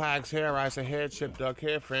 Quags hair, Rice hair, Chip Duck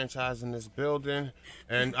hair, franchise in this building.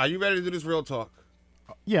 And are you ready to do this real talk?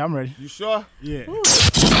 Yeah, I'm ready. You sure? Yeah. Am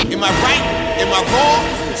I right? Am I wrong?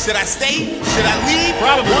 Should I stay? Should I leave?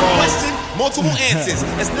 Probably One wrong. question, multiple answers.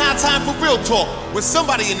 It's now time for real talk with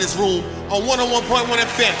somebody in this room on 101.1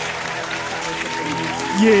 FM.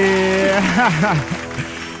 Yeah.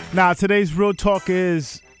 Now, today's real talk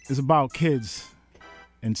is about kids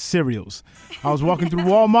and cereals. I was walking through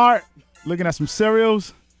Walmart, looking at some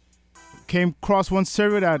cereals. Came across one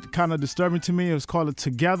cereal that kind of disturbed me to me. It was called a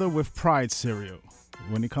Together with Pride cereal.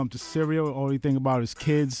 When it comes to cereal, all you think about is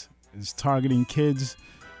kids, is targeting kids,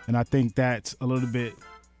 and I think that's a little bit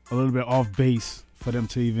off base for them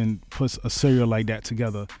to even put a cereal like that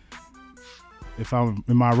together.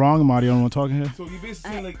 Am I wrong? Am I the only one talking here? So you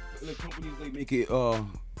basically saying like companies like make it kind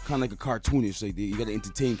of like a cartoonish. Like you got to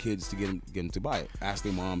entertain kids to get them to buy it. Ask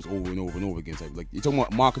their moms over and over and over again. Like you're talking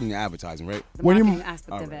about marketing and advertising, right? The marketing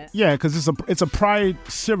aspect of it. Yeah, because it's a Pride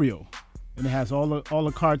cereal, and it has all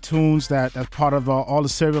the cartoons that's part of all the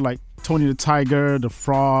cereal, like Tony the Tiger, the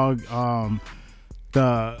Frog, You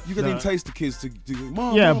got to entice the kids to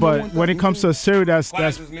Mom. Yeah, Mom, but when it comes to a cereal that's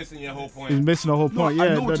is missing your whole point. is missing the whole point. No,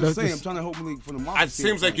 Yeah, I know what you're saying. I'm trying to help them from the marketing. It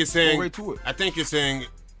seems like you're saying. Go right to it. I think you're saying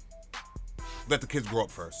let the kids grow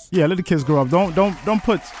up first. Yeah, let the kids grow up.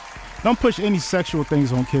 Don't push any sexual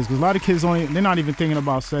things on kids, because a lot of kids they're not even thinking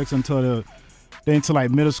about sex until they're into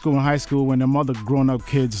like middle school and high school, when their mother grown up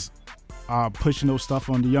kids are pushing those stuff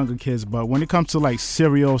on the younger kids. But when it comes to like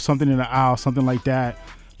cereal, something in the aisle, something like that,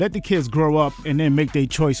 let the kids grow up and then make their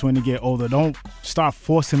choice when they get older. Don't start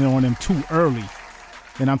forcing it on them too early.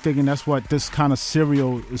 And I'm thinking that's what this kind of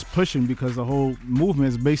cereal is pushing, because the whole movement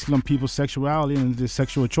is based on people's sexuality and their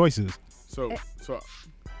sexual choices. So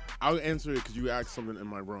I'll answer it because you asked something.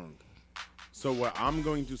 Am I wrong? So what I'm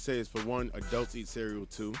going to say is, for one, adults eat cereal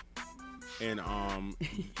too. And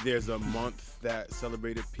there's a month that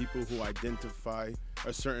celebrated people who identify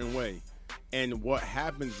a certain way. And what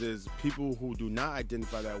happens is people who do not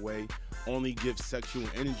identify that way only give sexual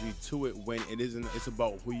energy to it when it isn't. It's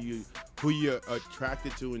about who you're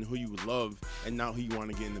attracted to and who you love, and not who you want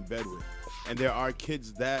to get into bed with. And there are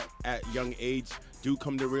kids that at young age do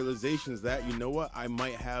come to realizations that, you know what, I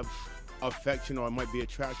might have affection or I might be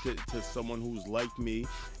attracted to someone who's like me,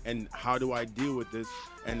 and how do I deal with this,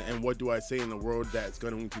 and what do I say in the world that's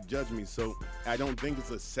going to judge me? So I don't think it's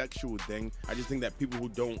a sexual thing. I just think that people who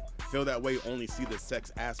don't feel that way only see the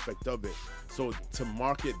sex aspect of it. So to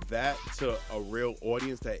market that to a real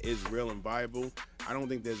audience that is real and viable, I don't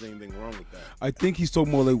think there's anything wrong with that. I think he's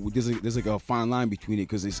talking more like there's like a fine line between it,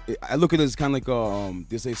 because I look at it as kind of like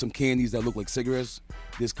there's like some candies that look like cigarettes.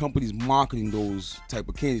 There's companies marketing those type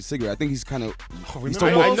of candy cigarettes. I think he's kind of.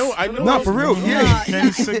 I know. Not for real. Yeah.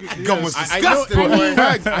 Gum was disgusting.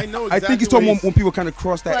 I know. Exactly I think he's talking when people kind of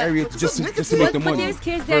cross that area just to make the money. But there's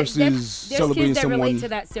kids versus celebrating that someone. relate to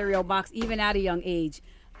that cereal box even at a young age.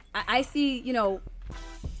 I see, 5,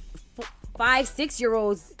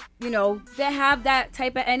 6-year-olds, that have that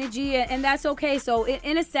type of energy, and that's okay. So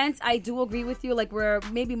in a sense, I do agree with you. Like, we're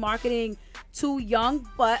maybe marketing too young,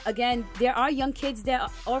 but again, there are young kids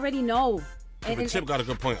that already know. But Chip got a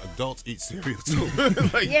good point. Adults eat cereal too.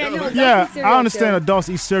 I understand adults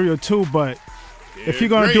eat cereal too, but if you're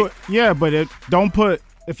gonna do it, but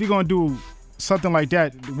if you're gonna do something like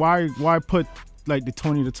that, why put like the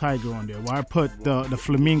Tony the Tiger on there? Why put the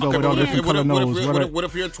flamingo with all different color nose? What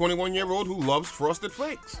if you're a 21-year-old who loves Frosted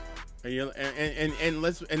Flakes? And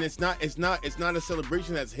it's not a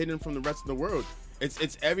celebration that's hidden from the rest of the world.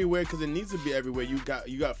 It's everywhere because it needs to be everywhere. You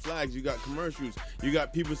got flags, you got commercials, you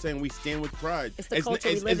got people saying we stand with pride. It's the culture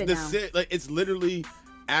we live in now. It's literally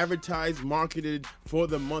advertised, marketed for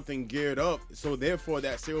the month and geared up. So therefore,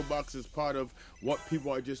 that cereal box is part of what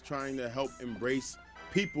people are just trying to help embrace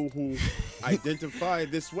people who identify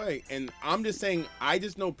this way. And I'm just saying, I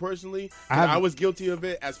just know personally, I was guilty of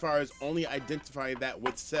it as far as only identifying that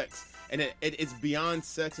with sex. And it's beyond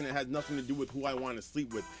sex, and it has nothing to do with who I want to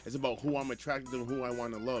sleep with. It's about who I'm attracted to and who I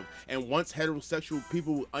want to love. And once heterosexual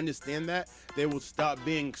people understand that, they will stop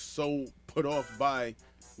being so put off by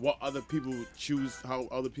what other people choose, how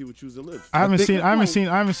other people choose to live. I haven't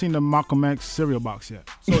seen the Malcolm X cereal box yet.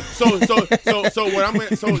 So what I'm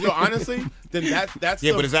gonna honestly, then that's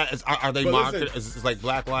but are they marketing? Is it like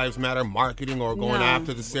Black Lives Matter marketing or going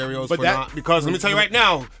after the cereals because let me tell you right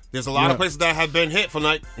now, there's a lot of places that have been hit for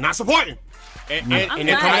like not supporting. And they're coming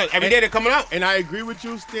out, every day they're coming out. And I agree with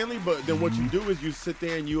you, Stanley, but then what you do is you sit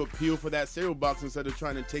there and you appeal for that cereal box instead of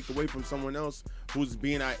trying to take away from someone else who's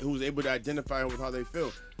able to identify with how they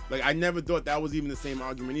feel. Like, I never thought that was even the same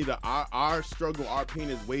argument either. Our struggle, our pain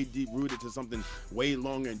is way deep rooted to something way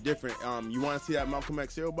longer and different. You want to see that Malcolm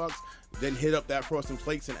X cereal box? Then hit up that Frosted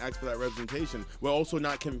Flakes and ask for that representation. We're also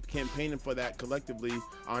not campaigning for that collectively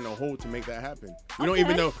on a whole to make that happen. We don't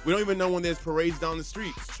even know when there's parades down the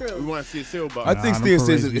street. True. We want to see a cereal box. I think Stan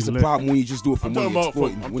says it's a problem when you just do it for money.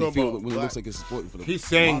 When it looks like it's supporting for the. He's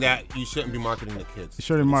saying that you shouldn't be marketing the kids. You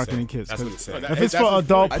shouldn't marketing kids. That's what he's saying. If it's for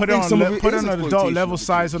adult, put it on an adult level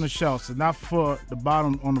size on the shelves, and not for the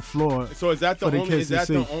bottom on the floor. So is that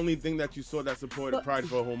the only thing that you saw that supported Pride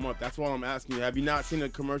for a whole month? That's all I'm asking you. Have you not seen a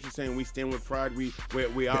commercial saying we stand with Pride? We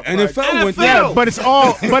are Pride. NFL, but it's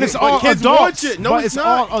all kids adults. Watch it. No, but it's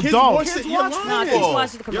all adults. Kids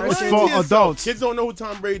watch the commercials. It's for adults. Kids don't know who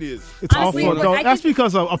Tom Brady is. It's all for adults. That's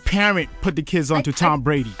because a parent put the kids onto Tom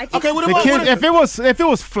Brady. Okay, what about if it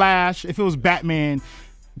was Flash, if it was Batman,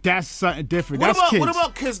 that's something different. That's kids. What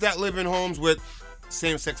about kids that live in homes with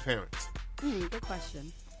same-sex parents? Good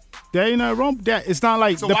question. There ain't nothing wrong with that. It's not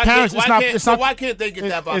like so the parents. Why can't they get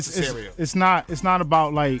that box of cereal? It's not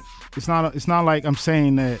about like. It's not like I'm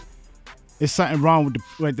saying that it's something wrong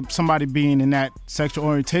with somebody being in that sexual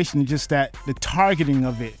orientation. It's just that the targeting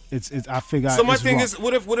of it. I figure. So my thing is,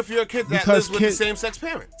 what if you're a kid that lives with the same-sex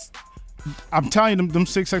parents? I'm telling you, them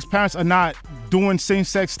same-sex parents are not doing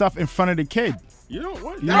same-sex stuff in front of the kid. You know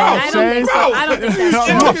what? You know what I'm saying? I don't think that's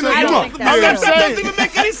true. That doesn't even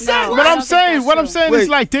make any sense. What I'm saying is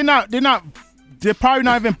like they're probably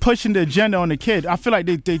not even pushing the agenda on the kid. I feel like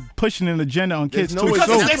they pushing an agenda on kids too. Because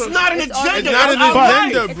it's not an agenda. It's not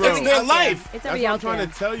an agenda, bro. It's their life. It's every out there. Trying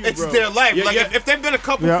to tell you, it's bro. their life. Like if they've been a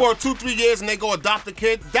couple for 2-3 years and they go adopt a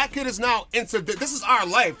kid, that kid is now into this is our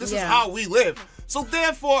life. This is how we live. So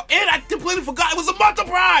therefore, and I completely forgot it was a month of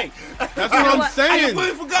Pride. That's what I'm saying. I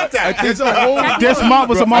completely forgot that. It's a whole. This month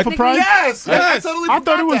was a month of Pride? Yes. I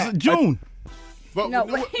thought it was June. No,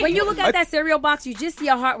 when you look at that cereal box, you just see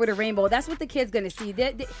a heart with a rainbow. That's what the kid's gonna see.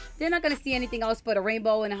 They're not gonna see anything else but a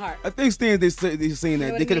rainbow and a heart. I think Stan, they're saying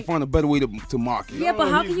that they could have found a better way to market. Yeah, but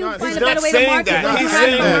how can you find a better way to market when you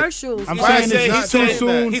have commercials? I'm saying he's too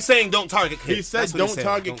soon. He's saying don't target kids. He said don't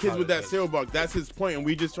target kids with that cereal box. That's his point, and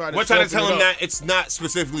we just try to. We're trying to tell him that it's not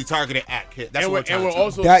specifically targeted at kids. That's what we're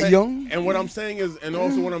also that young. And what I'm saying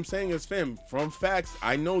is, fam, from facts,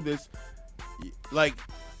 I know this. Like,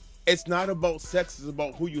 it's not about sex, it's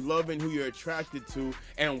about who you love and who you're attracted to,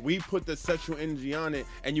 and we put the sexual energy on it,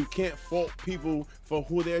 and you can't fault people for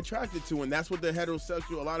who they're attracted to, and that's what a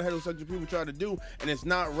lot of heterosexual people try to do, and it's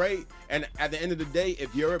not right. And at the end of the day,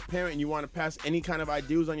 if you're a parent and you want to pass any kind of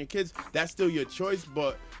ideals on your kids, that's still your choice,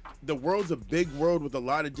 but the world's a big world with a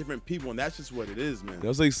lot of different people, and that's just what it is, man. That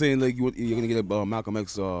was like saying like you're gonna get a Malcolm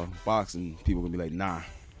X box, and people gonna be like, nah.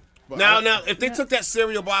 Now, if they took that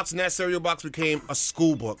cereal box and that cereal box became a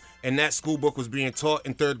school book, and that school book was being taught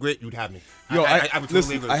in 3rd grade, you'd have me. Yo, I would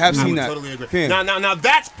totally agree. I have seen that. Totally agree. Fam. Now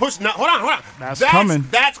that's pushing. Now, hold on. That's coming.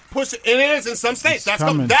 That's pushing. And it is in some states. It's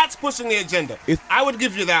coming. That's pushing the agenda. I would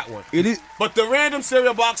give you that one. It is. But the random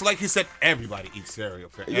cereal box, like he said, everybody eats cereal.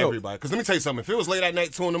 Everybody. Because let me tell you something. If it was late at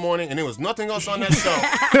night, 2 a.m, and there was nothing else on that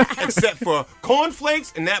show except for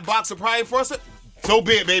cornflakes and that box of Pride Frosted, so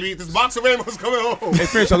be it, baby. This box of rainbows coming home. Hey,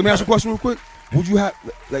 Franchise, let me ask you a question real quick. Would you have,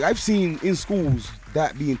 like, I've seen in schools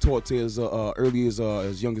that being taught to as early as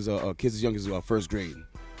young as kids as young as 1st grade,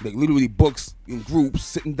 like literally books in groups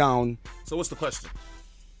sitting down. So what's the question?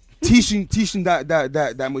 Teaching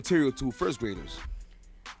that material to 1st graders.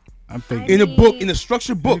 I'm thinking in a book, in a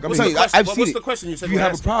structured book. I'm saying I've seen what's it. the question you said? Do you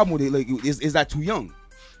have a problem with it? Like, is that too young?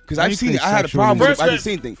 Because I've seen it. I had a problem with it. I did the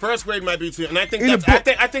same thing. 1st grade might be too, and I think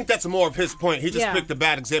I think that's more of his point. He just picked a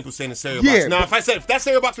bad example saying the cereal box. Now, if that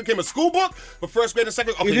cereal box became a school book, but 1st grade and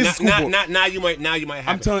 2nd grade, okay, now you might have.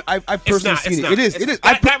 I'm telling you, I've personally seen it. It is.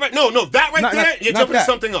 That right there, you're jumping to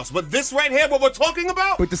something else. But this right here, what we're talking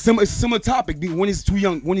about, but it's a similar topic. When it's too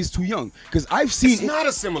young, because I've seen it's not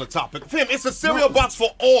a similar topic. Fam, it's a cereal box for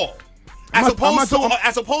all. As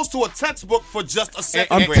opposed to a textbook for just a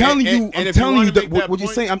 2nd grade. I'm telling you that what you're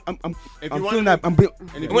saying. I'm feeling that.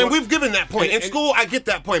 When we've given that point in school, I get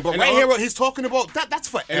that point. But right here, what he's talking about, that's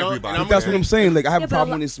for everybody. That's what I'm saying. Like, I have a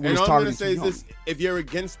problem when it's targeted. And all I'm gonna say is young. this: if you're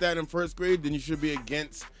against that in 1st grade, then you should be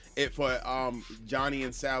against it for Johnny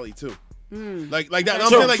and Sally too. Like that. I'm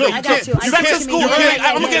saying, like, you can't. Sex in school early.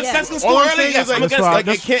 I'm against sex in school early. Yes, I'm against like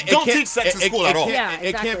it can't. Don't teach sex in school at all.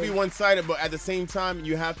 It can't be one-sided. But at the same time,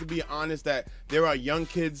 you have to be honest that there are young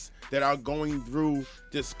kids that are going through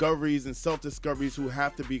discoveries and self-discoveries who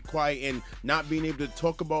have to be quiet, and not being able to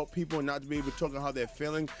talk about people and not to be able to talk about how they're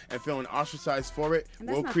feeling and feeling ostracized for it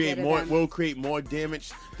will create more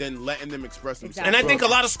damage than letting them express themselves. And I think a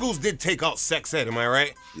lot of schools did take out sex ed. Am I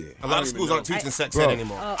right? Yeah. A lot of schools aren't teaching sex ed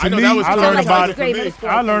anymore. I know that was. I learned about it.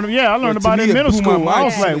 I learned about it in middle school. I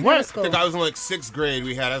was like, what? I think I was in like 6th grade.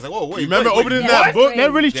 We had. I was like, whoa, wait. Remember opening that book?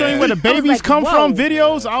 They're really showing where the babies come from.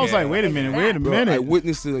 Videos. I was like, wait a minute. I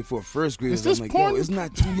witnessed it for 1st grade. Is this like, porn? yo, it's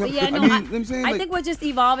not too young. Yeah, no, I think we're just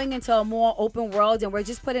evolving into a more open world, and we're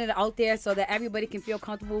just putting it out there so that everybody can feel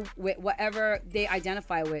comfortable with whatever they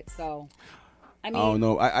identify with. So, I don't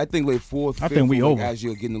know. I think like 4th, 5th, I think we over. As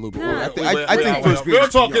you're getting a little bit older. I think 1st grade. Real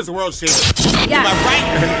talk is the world shaper. Am I right?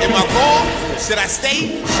 Am I wrong? Should I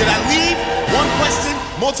stay? Should I leave? One question,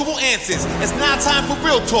 multiple answers. It's now time for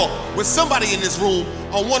real talk with somebody in this room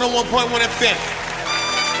on 101.1 FM.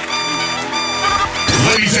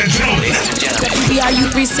 Ladies and gentlemen, WBIU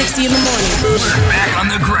 360 in the morning. We're back on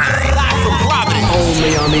the grind. Live from Providence.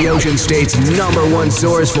 Only on the Ocean State's #1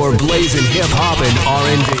 source for blazing hip hop and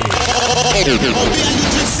R&B. WBIU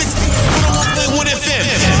 360, 101.1 FM.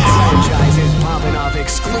 Franchises popping off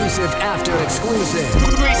exclusive after exclusive.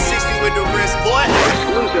 360 with the wrist, boy.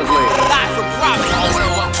 Exclusively. Live from Providence.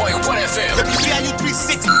 101.1 FM. WBIU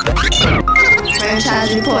 360. Franchise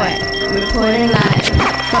report. Reporting live.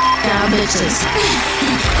 Y'all bitches.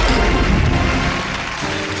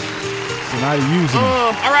 So now you're using it.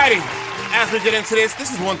 Alrighty. As we get into this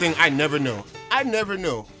is one thing I never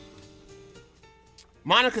knew.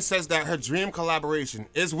 Monica says that her dream collaboration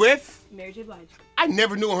is with Mary J. Blige. I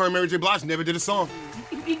never knew her and Mary J. Blige never did a song.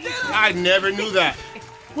 I never knew that.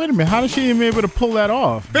 Wait a minute, how did she even be able to pull that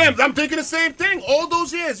off? Fam, I'm thinking the same thing. All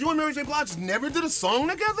those years, you and Mary J. Blige never did a song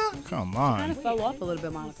together? Come Kind on. of fell off a little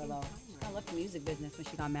bit, Monica, though. I left the music business when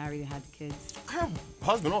she got married and had the kids. Her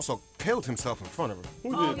husband also killed himself in front of her.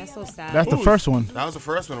 Oh, that's so sad. That's the first one. That was the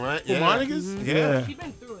first one, right? Yeah. Monica's? Yeah. She's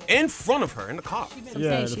been through it. In front of her, in the car.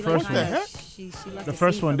 Yeah, the first one. She The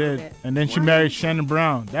first one did. And then she married Shannon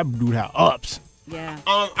Brown. That dude had ups. Yeah.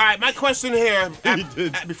 All right, my question here,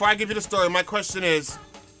 before I give you the story, my question is,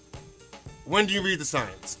 when do you read the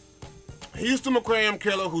signs? Houston McCray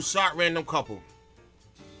killer who shot random couple.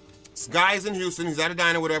 This guy's in Houston, he's at a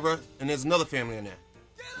diner, whatever, and there's another family in there.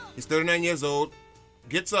 He's 39 years old,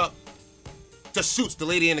 gets up, just shoots the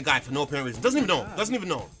lady and the guy for no apparent reason. Doesn't even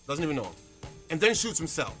know him. And then shoots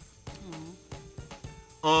himself.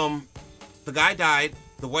 The guy died,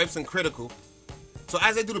 the wife's in critical. So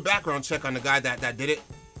as I do the background check on the guy that did it,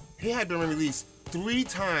 he had been released 3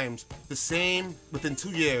 times the same within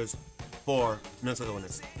 2 years for mental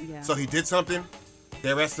illness. Yeah. So he did something,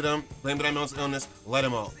 they arrested him, blamed it on mental illness, let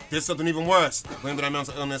him out. Did something even worse, blamed it on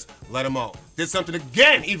mental illness, let him out. Did something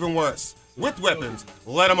again even worse, with weapons,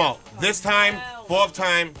 let him out. This time, 4th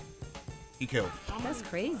time, he killed. That's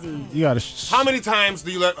crazy. You gotta. How many times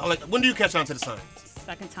do you when do you catch on to the signs?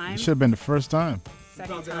 Second time. It should have been the first time.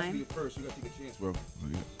 Second time. First, you gotta take a chance, bro.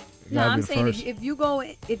 No, I'm saying if you go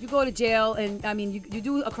to jail and I mean you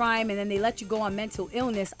do a crime and then they let you go on mental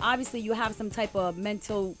illness, obviously you have some type of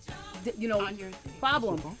mental,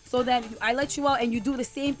 problem. So then I let you out and you do the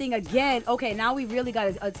same thing again. Okay, now we really got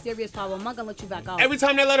a serious problem. I'm not gonna let you back out. Every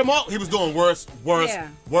time they let him out, he was doing worse. Yeah.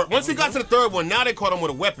 Once he got to the 3rd one, now they caught him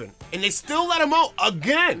with a weapon, and they still let him out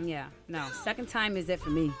again. Yeah, no, second time is it for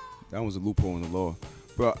me. That was a loophole in the law.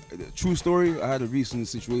 But true story, I had a recent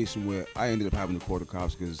situation where I ended up having to call the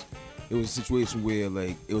cops because it was a situation where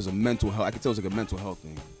it was a mental health. I could tell it was like a mental health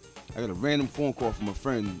thing. I got a random phone call from a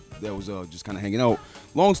friend that was just kind of hanging out.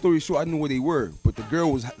 Long story short, I didn't know where they were, but the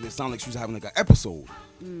girl it sounded like she was having like an episode.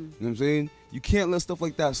 You know what I'm saying? You can't let stuff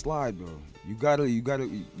like that slide, bro. You gotta.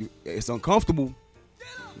 It's uncomfortable.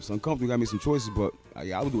 It's uncomfortable. You gotta make some choices, but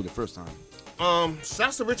I would do it the first time.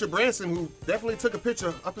 Shouts to Richard Branson, who definitely took a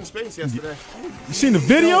picture up in space yesterday. You seen the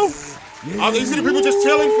video? Yeah. You see the people just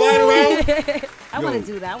chilling, flying around? I want to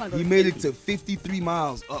do that. I want to go. He made it to 53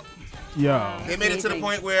 miles up. Yeah. They made it to the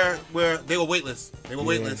point where they were weightless. They were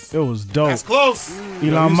weightless. It was dope. That's close.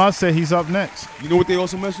 Elon Musk said he's up next. You know what they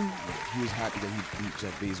also mentioned? He was happy that he beat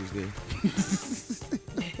Jeff Bezos there.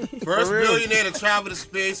 First billionaire to travel to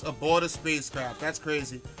space aboard a spacecraft. That's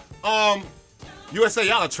crazy. USA,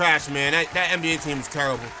 y'all are trash, man. That NBA team is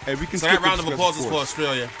terrible. Hey, we can so that round of applause is for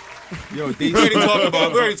Australia. Yo, we already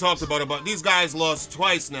talked about it, but these guys lost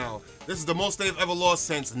twice now. This is the most they've ever lost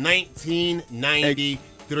since 1993.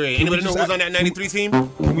 Anybody know who was on that 93 team?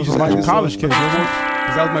 Can we just like college kids,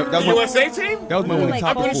 The USA team? That was my only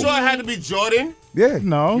top I'm pretty sure it had to be Jordan. Yeah.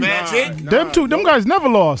 No. Magic. Them guys never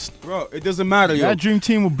lost. Bro, it doesn't matter, yo. That dream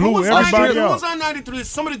team blew everybody Who up. was on 93?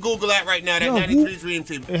 Somebody Google that right now, that 93 dream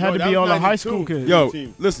team. It had to be all the high school kids. Yo,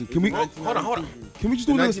 listen, can we... Hold on. Can we just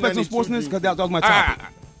do a little respect on sportsness? Because that was my topic.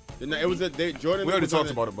 It was Jordan. We already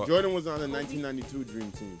talked about it, but Jordan was on the 1992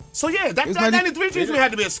 Dream Team. So yeah, that 93 team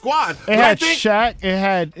had to be a squad. It had Shaq.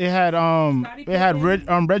 It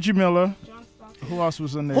had Reggie Miller. Who else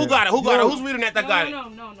was in there? Who got it? Who's reading that got it?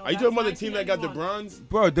 No. Are you talking about the team that got the bronze?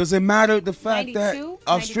 Bro, does it matter the fact that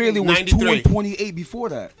Australia was 2-28 before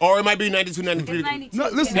that? Or it might be 92, 93. 92. No,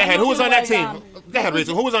 listen. Go ahead. Who was on that team? Go ahead,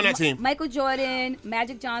 Rachel. Who was on that team? Michael Jordan,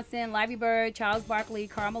 Magic Johnson, Larry Bird, Charles Barkley,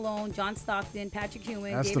 Karl Malone, John Stockton, Patrick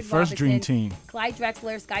Ewing, That's David the first Robinson, dream team. Clyde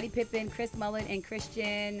Drexler, Scottie Pippen, Chris Mullin, and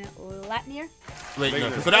Christian Latnier. Wait, no.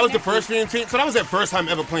 So that was the first dream team? So that was their first time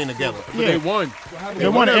ever playing together. But they won. They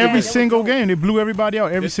won every single game. They blew everybody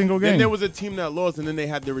out every single game. Then there was a team that lost, and then they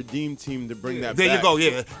had the redeem team to bring that there back. You go,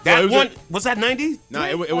 yeah. That one, was that 90? No,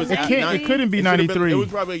 it was. It couldn't be 93. It was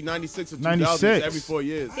probably 96 or 2000 96. every 4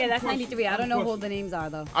 years. Yeah, that's 93. I don't know who the names are,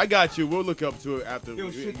 though. I got you. We'll look up to it after.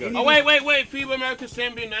 Oh, wait. FIBA America's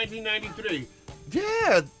Champion 1993.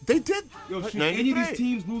 Yeah, they did. Yo, should any of these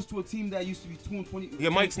teams lose to a team that used to be 2-20?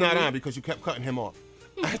 Your mic's not on because you kept cutting him off.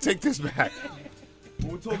 I take this back.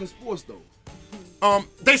 We're talking sports, though.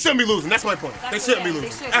 They shouldn't be losing. That's my point. They shouldn't be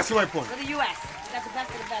losing. That's my point. For the U.S., that's the best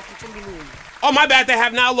of the best. They shouldn't be losing. Oh, my bad. They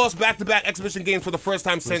have now lost back-to-back exhibition games for the first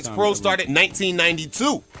time since Pro started in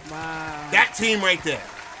 1992. Wow. That team right there.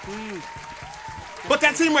 But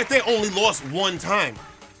that team right there only lost one time.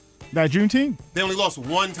 That dream team? They only lost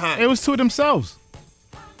one time. It was to themselves.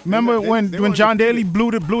 Remember when John Daly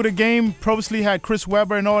blew the game? Purposely had Chris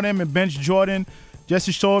Webber and all them and bench Jordan just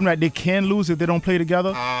to show them that they can lose if they don't play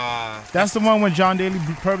together. That's the one when John Daly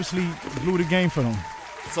purposely blew the game for them.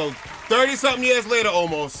 So 30-something years later,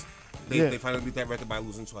 almost, they finally beat that record by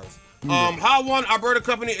losing twice. How one Alberta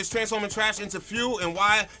company is transforming trash into fuel and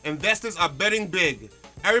why investors are betting big.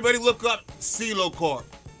 Everybody look up CeeLo Corp.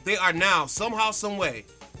 They are now, somehow, some way,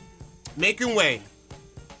 making way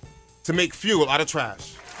to make fuel out of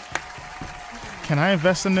trash. Can I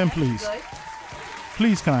invest in them, please?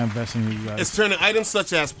 Please, can I invest in you guys? It's turning items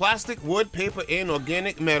such as plastic, wood, paper, and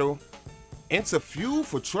organic metal into fuel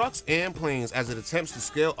for trucks and planes as it attempts to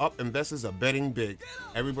scale up. Investors are betting big.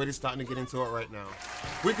 Everybody's starting to get into it right now.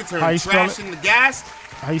 We could turn How you spell trash it? into gas.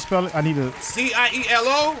 How you spell it? I need to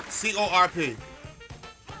CIELOCORP.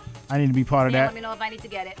 I need to be part of Let that. me know if I need to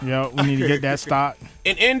get it. Yo, we need to get that stock.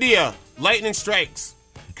 In India, lightning strikes.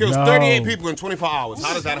 Kills No. 38 people in 24 hours.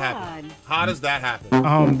 How does that happen? How does that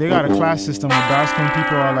happen? They got a class system where dark-skinned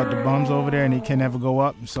people are like the bums over there, and they can never go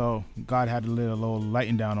up. So God had to lay a little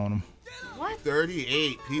lighting down on them. What?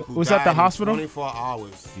 38 people Was died that the hospital? in 24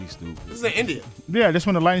 hours. He's stupid. This is in India. Yeah, this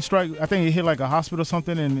when the lightning strike. I think it hit like a hospital or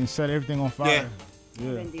something, and it set everything on fire.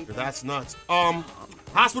 Yeah. That's nuts.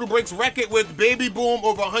 Hospital breaks record with baby boom.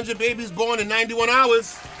 Over 100 babies born in 91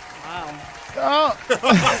 hours. Wow. Oh.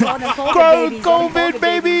 COVID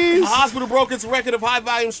babies. A hospital broke its record of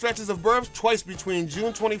high-volume stretches of births twice between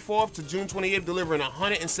June 24th to June 28th, delivering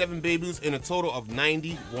 107 babies in a total of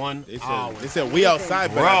 91 hours. They said we outside,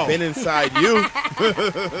 but Bro. I've been inside you.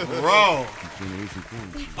 Bro.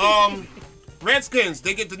 Redskins,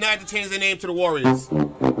 they get denied to change their name to the Warriors.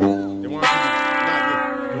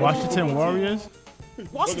 Washington Warriors?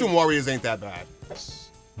 Washington Warriors ain't that bad.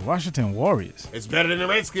 Washington Warriors. It's better than the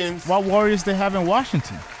Redskins. What Warriors they have in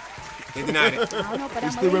Washington? They denied it.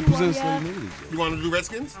 It still represents the You want to do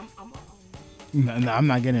Redskins? No, I'm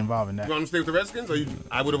not getting involved in that. You want to stay with the Redskins? Or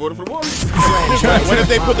I would have voted for the Warriors. What if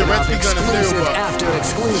they put the Redskins on the stereo box? After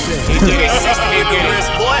exclusive. He did it. He did it.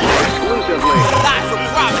 Live from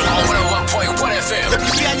Providence on 101.1 FM.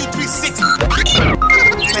 WBIU 360.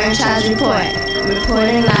 Franchise report.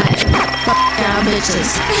 Reporting live. Y'all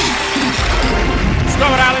bitches. Let's go,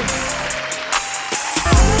 Allie.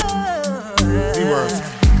 The worst.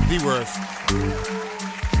 The worst.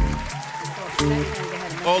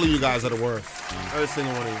 All of you guys are the worst. Every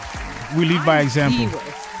single one of you. We lead by example.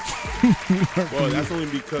 Well, that's only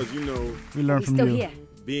because, you know, We learn from you.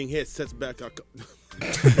 being here sets back our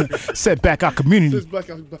Set back our community. sets back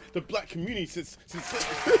our, the black community sits.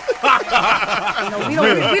 We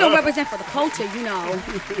don't represent for the culture, you know.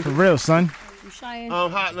 For real, son.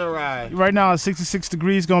 I'm hot in the ride. Right now it's 66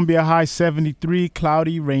 degrees, gonna be a high 73,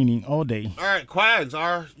 cloudy, raining all day. All right, Quags,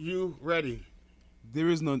 are you ready? There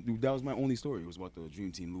is no. That was my only story. It was about the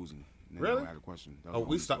Dream Team losing. And then Really? I had a question. That was Oh, my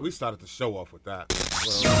only story. we started the show off with that.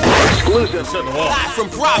 Exclusive. Live from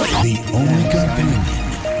Providence. The only companion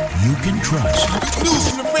you can trust. News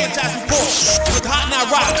from the franchise report with Hot Night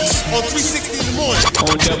Rockets on 360 in the morning.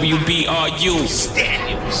 On WBRU.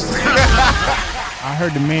 I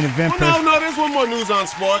heard the main event. Oh, no, there's one more news on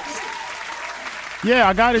sports. Yeah,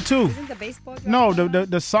 I got it too. Isn't the baseball No,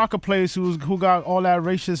 the soccer players who got all that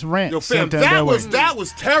racist rant. Yo, fam, sent that their way.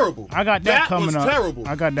 was terrible. I got that coming was up. terrible.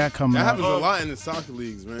 I got that coming That up. happens a lot in the soccer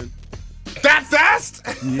leagues, man. That fast?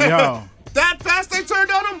 Yo, That fast they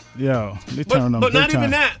turned on him? yo, they turned them But big not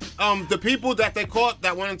even time. that. The people that they caught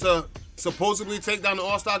that wanted to supposedly take down the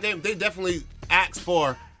All-Star game, they definitely asked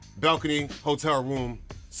for balcony, hotel room,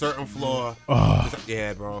 certain floor.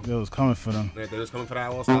 Yeah, bro. It was coming for them. They was coming for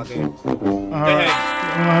that All-Star game. All right,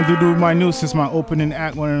 I'm gonna have to do my news since my opening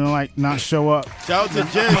act wanted to like not show up. Shout out to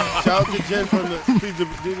Jen. Shout out to Jen from the. Please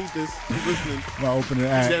delete this. Keep listening. My opening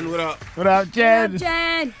act. Jen, what up? What up, Jen?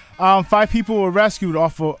 Jen. 5 people were rescued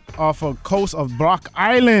off a coast of Block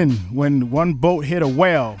Island when one boat hit a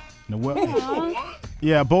whale. The whale.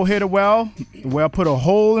 Yeah, a boat hit a whale. The whale put a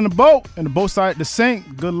hole in the boat, and the boat started to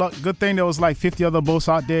sink. Good luck. Good thing there was like 50 other boats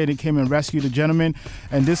out there that came and rescued the gentleman.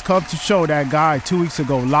 And this comes to show that guy 2 weeks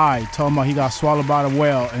ago lied, talking about he got swallowed by the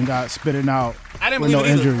whale and got spitting out I didn't with believe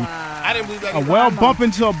no it either. injury. I didn't believe that A either. whale bumped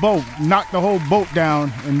into a boat, knocked the whole boat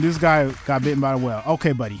down, and this guy got bitten by the whale.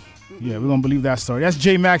 Okay, buddy. Yeah, we're gonna believe that story. That's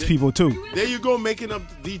J Max people too. There you go, making up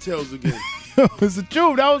the details again. It's the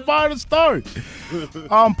truth. That was part of the story.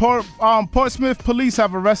 Portsmouth police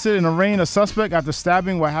have arrested and arraigned a suspect after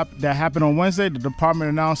stabbing that happened on Wednesday. The department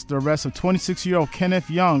announced the arrest of 26-year-old Kenneth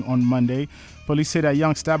Young on Monday. Police say that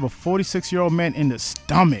Young stabbed a 46-year-old man in the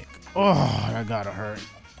stomach. Oh, that gotta hurt.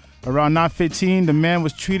 Around 9:15, the man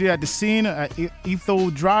was treated at the scene at Ethel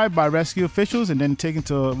Drive by rescue officials and then taken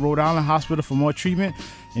to Rhode Island Hospital for more treatment,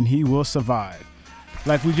 and he will survive.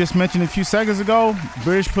 Like we just mentioned a few seconds ago,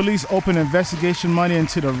 British police opened investigation money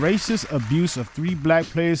into the racist abuse of 3 black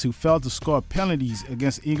players who failed to score penalties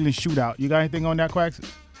against England shootout. You got anything on that, Quacks?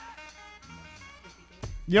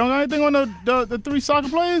 You don't got anything on the 3 soccer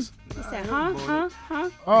players? He said, huh?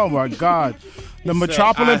 Oh my God. The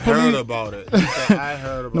Metropolitan I heard Police. about it. He said, I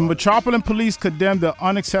heard about The Metropolitan Police condemned the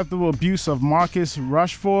unacceptable abuse of Marcus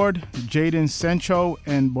Rushford, Jaden Sancho,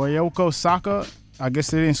 and Boyoko Saka I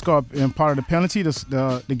guess they didn't score in part of the penalty.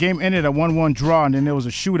 The game ended at 1-1 draw, and then there was a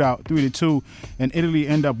shootout, 3-2, and Italy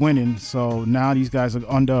ended up winning. So now these guys are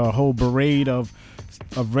under a whole parade of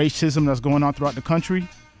racism that's going on throughout the country.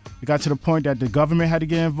 It got to the point that the government had to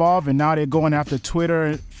get involved, and now they're going after Twitter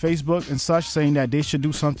and Facebook and such, saying that they should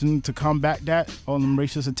do something to combat that, all them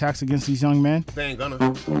racist attacks against these young men. They ain't gonna.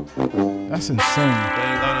 That's insane. They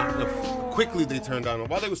ain't gonna. Quickly they turned down.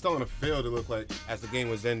 While they were still on the field, it looked like as the game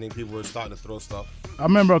was ending, people were starting to throw stuff. I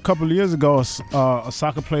remember a couple of years ago, a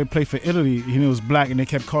soccer player played for Italy. He was black, and they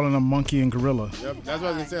kept calling him monkey and gorilla. Yep, that's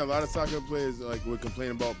what I was gonna say. A lot of soccer players would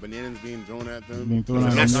complain about bananas being thrown at them.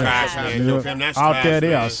 That's trash, man. That's out trash, there,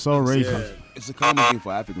 they man. are so racist. Yeah. It's a common thing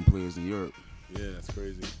for African players in Europe. Yeah, that's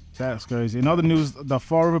crazy. That's crazy. In other news, the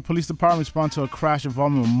Fall River Police Department responded to a crash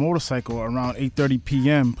involving a motorcycle around 8:30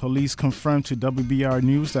 p.m. Police confirmed to WBR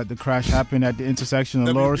News that the crash happened at the intersection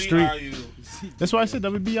of Laura Street. That's why I said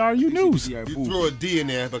WBRU News. You threw a D in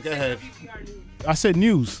there, but go ahead. I said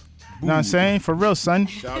news. You know what I'm saying? For real, son.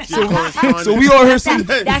 So we all heard some.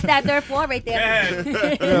 That's that third floor right there.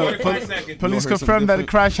 Police confirmed that the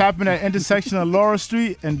crash happened at the intersection of Laura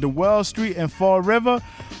Street and DeWell Street and Fall River.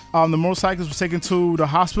 The motorcycles were taken to the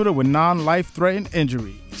hospital with non-life-threatening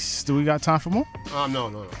injuries. Do we got time for more?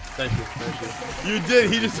 No. Thank you. You did.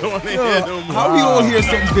 He just don't want to hear no more. How we all hear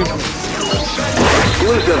something different?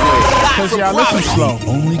 Because y'all listen slow.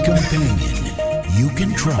 Only companion you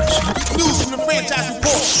can trust. News from the franchise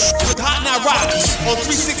report with Hot Night Rockets on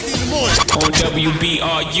 360 in the morning. On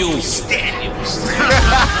WBRU.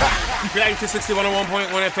 Back to 60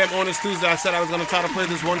 101.1 FM on this Tuesday. I said I was going to try to play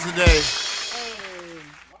this once a day.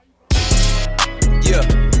 Yeah,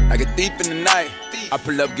 like a thief in the night. I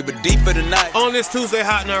pull up, give a deep for the night. On this Tuesday,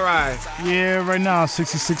 Hot Night Ride. Yeah, right now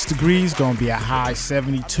 66 degrees. Going to be a high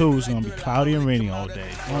 72. It's going to be cloudy and rainy all day.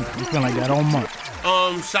 It's been like that all month.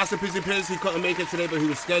 Shouts to Pizzy Piz. He couldn't make it today, but he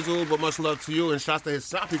was scheduled. But much love to you. And shouts to his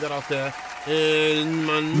shop he got out there in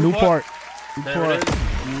Newport. All right,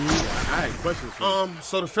 questions.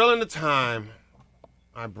 So to fill in the time,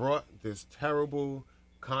 I brought this terrible,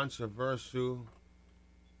 controversial.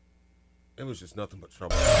 It was just nothing but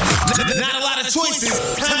trouble. Not a lot of choices.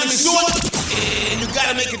 Time is short, and you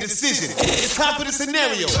gotta make a decision. It's time for the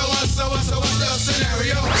scenario. So what's the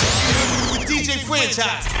scenario? With DJ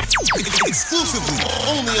Franchise, exclusively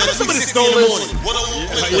only on 360 in the morning.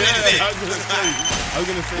 101.1 FM. I was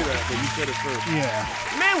gonna say that, but you said it first. Yeah.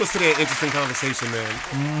 Man, was today an interesting conversation, man.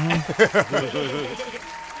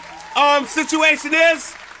 Situation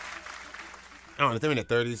is, I don't know, they're in their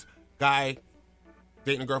 30s. Guy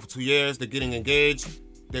dating a girl for 2 years. They're getting engaged.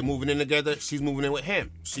 They're moving in together. She's moving in with him.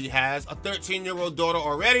 She has a 13-year-old daughter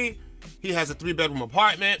already. He has a 3-bedroom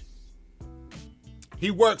apartment. He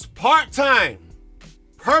works part-time,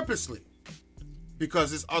 purposely, because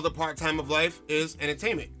his other part-time of life is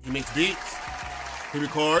entertainment. He makes beats, he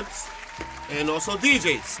records, and also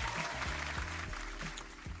DJs.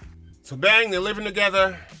 So bang, they're living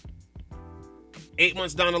together. 8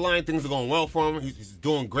 months down the line, things are going well for him. He's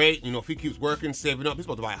doing great. You know, if he keeps working, saving up, he's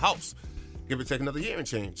about to buy a house. Give or take another year and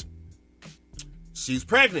change. She's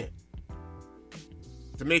pregnant.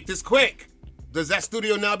 To make this quick, does that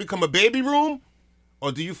studio now become a baby room?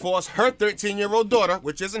 Or do you force her 13-year-old daughter,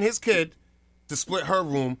 which isn't his kid, to split her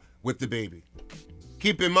room with the baby?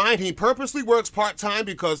 Keep in mind, he purposely works part-time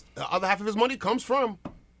because the other half of his money comes from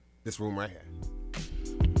this room right here.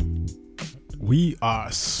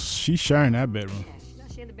 She's sharing that bedroom. Yeah, she's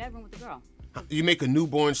gonna share the bedroom with the girl. You make a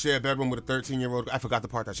newborn share a bedroom with a 13-year-old. I forgot the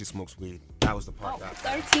part that she smokes weed. That was the part.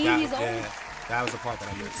 13 years old? Yeah, that was the part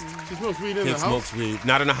that I missed. She smokes weed in the house? Smokes weed.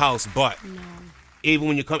 Not in the house, but even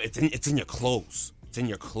when you come, it's in your clothes. It's in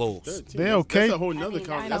your clothes. They okay? That's a whole nother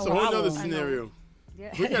That's a whole nother scenario.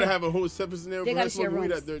 Yeah. We gotta have a whole separate scenario They for gotta her share smoking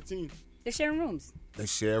weed rooms. at 13. They're sharing rooms. They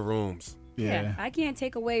share rooms. Yeah, I can't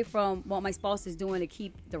take away from what my spouse is doing to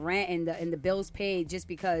keep the rent and the bills paid just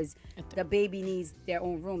because the baby needs their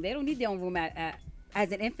own room. They don't need their own room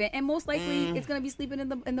as an infant, and most likely it's gonna be sleeping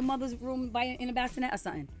in the mother's room in a bassinet or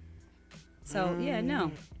something. So yeah,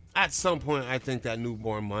 no. At some point, I think that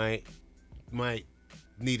newborn might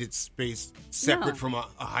need its space separate from a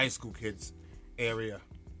high school kid's area.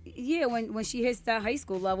 Yeah, when she hits that high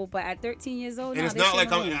school level, but at 13 years old, and it's not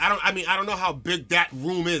like I don't know how big that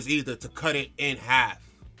room is either to cut it in half.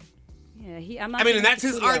 Yeah, I'm not. I mean, and that's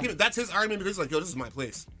his argument. That's his argument because he's like, yo, this is my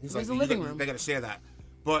place. He's Where's like, the living room? They gotta share that.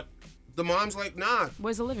 But the mom's like, nah.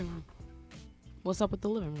 Where's the living room? What's up with the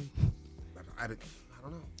living room? I don't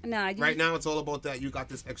know. Nah, right now it's all about that. You got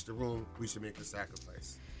this extra room. We should make the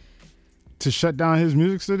sacrifice. To shut down his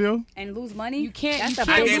music studio? And lose money? You can't. That's You a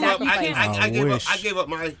can't big do that. sacrifice. I gave up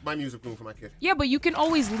my music room for my kid. Yeah, but you can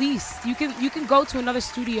always lease. You can go to another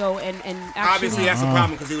studio and actually. Obviously, that's a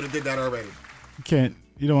problem because he would have did that already. You can't.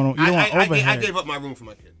 You don't want overhead. I gave up my room for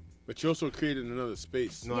my kid. But you also created another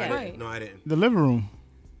space. No, I didn't. No, I didn't. The living room.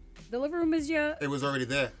 The living room is your. It was already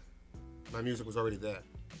there. My music was already there.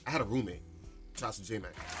 I had a roommate. Shouts to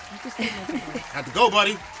J-Mac. Had to go,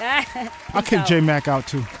 buddy. I kicked J-Mac out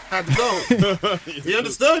too. Had to go. He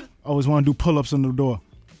understood? Always want to do pull-ups on the door.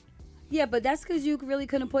 Yeah, but that's because you really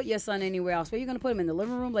couldn't put your son anywhere else. Where you gonna put him in the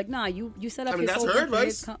living room? Like, nah, you set up. I mean, his that's whole her thing for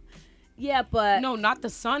his advice. Yeah, but no, not the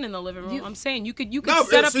son in the living room. I'm saying you could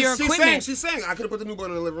set up your equipment. She's saying I could have put the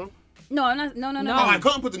newborn in the living room. No, I'm not. No. Oh, I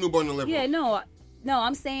couldn't put the newborn in the living room. Yeah, no,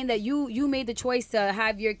 I'm saying that you made the choice to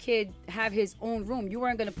have your kid have his own room. You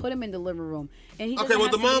weren't gonna put him in the living room, and he. Okay, well,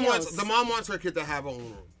 the mom wants her kid to have her own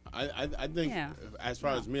room. I think, as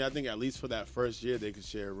far as me, I think at least for that first year they could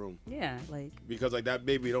share a room. Yeah, like because like that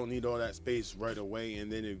baby don't need all that space right away,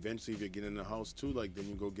 and then eventually if you get in the house too, like then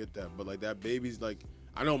you go get that. But like that baby's like,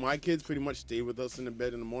 I know my kids pretty much stay with us in the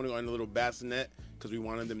bed in the morning or in a little bassinet because we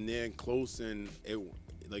wanted them near and close, and it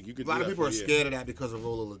like you could. A lot of people are scared of that because of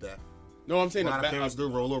rollover death. No, I'm saying a lot of parents do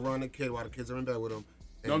roll over on the kid while the kids are in bed with them.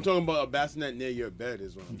 No, I'm talking about a bassinet near your bed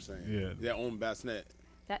is what I'm saying. Yeah, their own bassinet.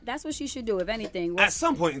 That's what she should do, if anything. At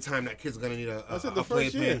some point in time, that kid's gonna need a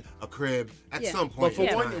playpen, a crib. At some point,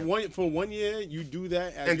 but for 1 year, you do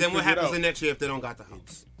that, and then what happens the next year if they don't got the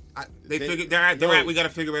house? They're right. We got to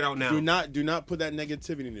figure it out now. Do not put that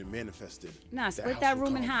negativity in and manifest it. Nah, split that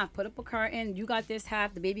room in half. Put up a curtain. You got this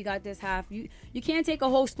half. The baby got this half. You can't take a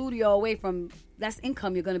whole studio away from. That's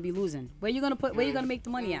income you're gonna be losing. Where you gonna make the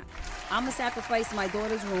money at? I'm gonna sacrifice my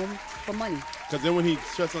daughter's room for money. Because then when he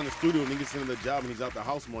shuts on the studio and he gets another job and he's out the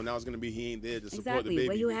house more, now it's gonna be he ain't there to support the baby.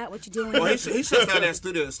 Where you at? What you doing? Well, he shuts down that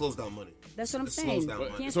studio. It slows down money. That's what I'm saying. You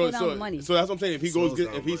can't slow down money. So that's what I'm saying.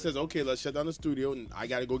 If he says, okay, let's shut down the studio and I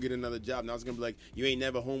gotta go get another job, now it's gonna be like you ain't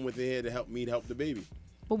never home with it here to help the baby.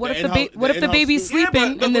 But what if the baby's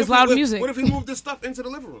sleeping and there's loud music? What if he moved this stuff into the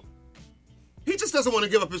living room? He just doesn't want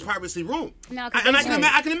to give up his privacy room. No, and I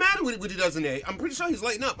can imagine what he does in there. I'm pretty sure he's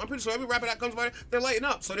lighting up. I'm pretty sure every rapper that comes by, they're lighting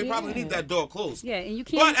up. So they probably need that door closed. Yeah, and you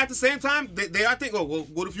can't. But at the same time, they are thinking, oh, well,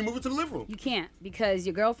 what if you move it to the living room? You can't because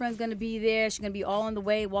your girlfriend's going to be there. She's going to be all in the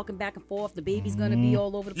way, walking back and forth. The baby's going to be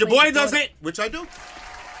all over the place. Your boy does it, which I do.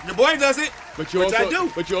 Your boy does it, which I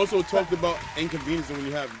do. But you also talked about inconvenience when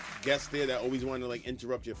you have guests there that always want to like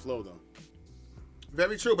interrupt your flow, though.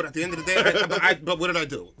 Very true, but at the end of the day, but what did I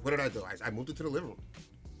do? I moved it to the living room.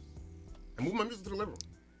 I moved my music to the living room.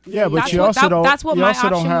 Yeah, but you also don't. That's what my option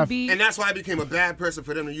don't have. would be. And that's why I became a bad person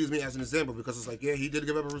for them to use me as an example because it's like, yeah, he did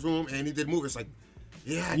give up his room and he did move. It's like,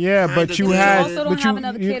 yeah, but you had, you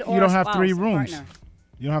don't have 3 rooms.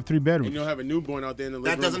 You don't have 3 bedrooms. And you don't have a newborn out there in the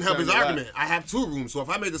living room. That doesn't help his argument. I have 2 rooms, so if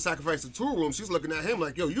I made the sacrifice of 2 rooms, she's looking at him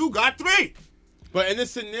like, yo, you got 3. But in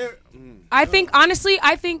this scenario, I think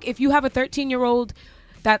if you have a 13-year-old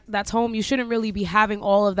that's home, you shouldn't really be having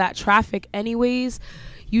all of that traffic anyways.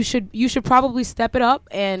 You should probably step it up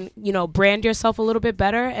and brand yourself a little bit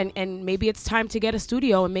better and maybe it's time to get a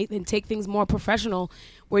studio and take things more professional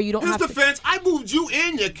where you don't have to. His defense, I moved you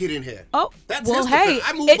and your kid in here. Oh, that's well, his hey,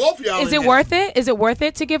 defense. I moved both of y'all is in it worth it? Is it worth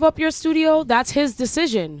it to give up your studio? That's his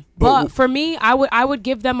decision. But for me, I would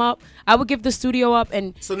give them up. I would give the studio up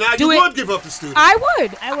and so now you would give up the studio. I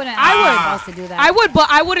wouldn't. I would supposed to do that. I would, but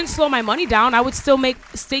I wouldn't slow my money down. I would still make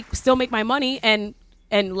my money and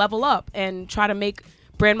level up and try to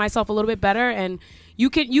brand myself a little bit better. And you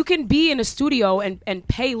can be in a studio and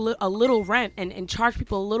pay a little rent and charge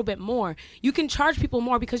people a little bit more. You can charge people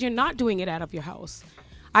more because you're not doing it out of your house.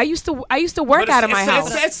 I used to work out of my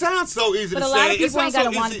house. It sounds so easy but to say. But a lot of people ain't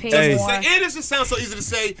gotta want to pay more. And it just sounds so easy to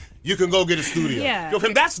say. You can go get a studio. Yeah. Yo,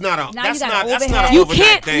 fam, that's not an you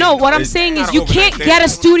can't. thing. No, what I'm saying is you can't get a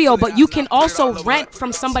studio, but you can also rent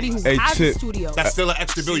from somebody who has a studio. That's still an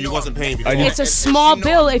extra bill you wasn't paying before. It's a small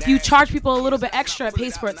bill. If you charge people a little bit extra, it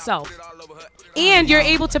pays for itself. And you're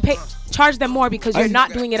able to charge them more because you're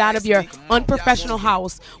not doing it out of your unprofessional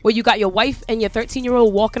house where you got your wife and your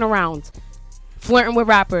 13-year-old walking around, flirting with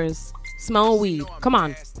rappers, smelling weed. Come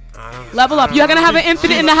on. Level up. You're gonna have an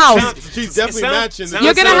infant in the house. She's definitely matching.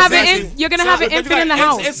 You're gonna have an infant in the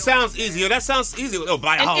house. It sounds easier. That sounds easy. Oh,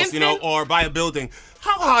 buy a house, or buy a building.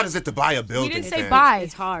 How hard is it to buy a building? You didn't say buy.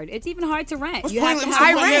 It's hard. It's even hard to rent. What's you have to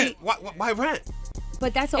have rent. Why rent?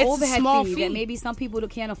 But that's an overhead fee that maybe some people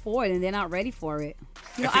can't afford and they're not ready for it.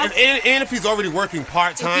 And if he's already working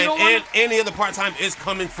part-time and any other part-time is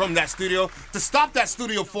coming from that studio, to stop that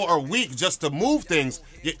studio for a week just to move things,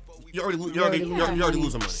 you're already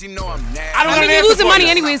losing money. She know I'm nasty. I mean, you're losing money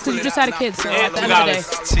anyways because you just had a kid. So at the end of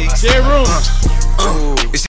the day. J. Room.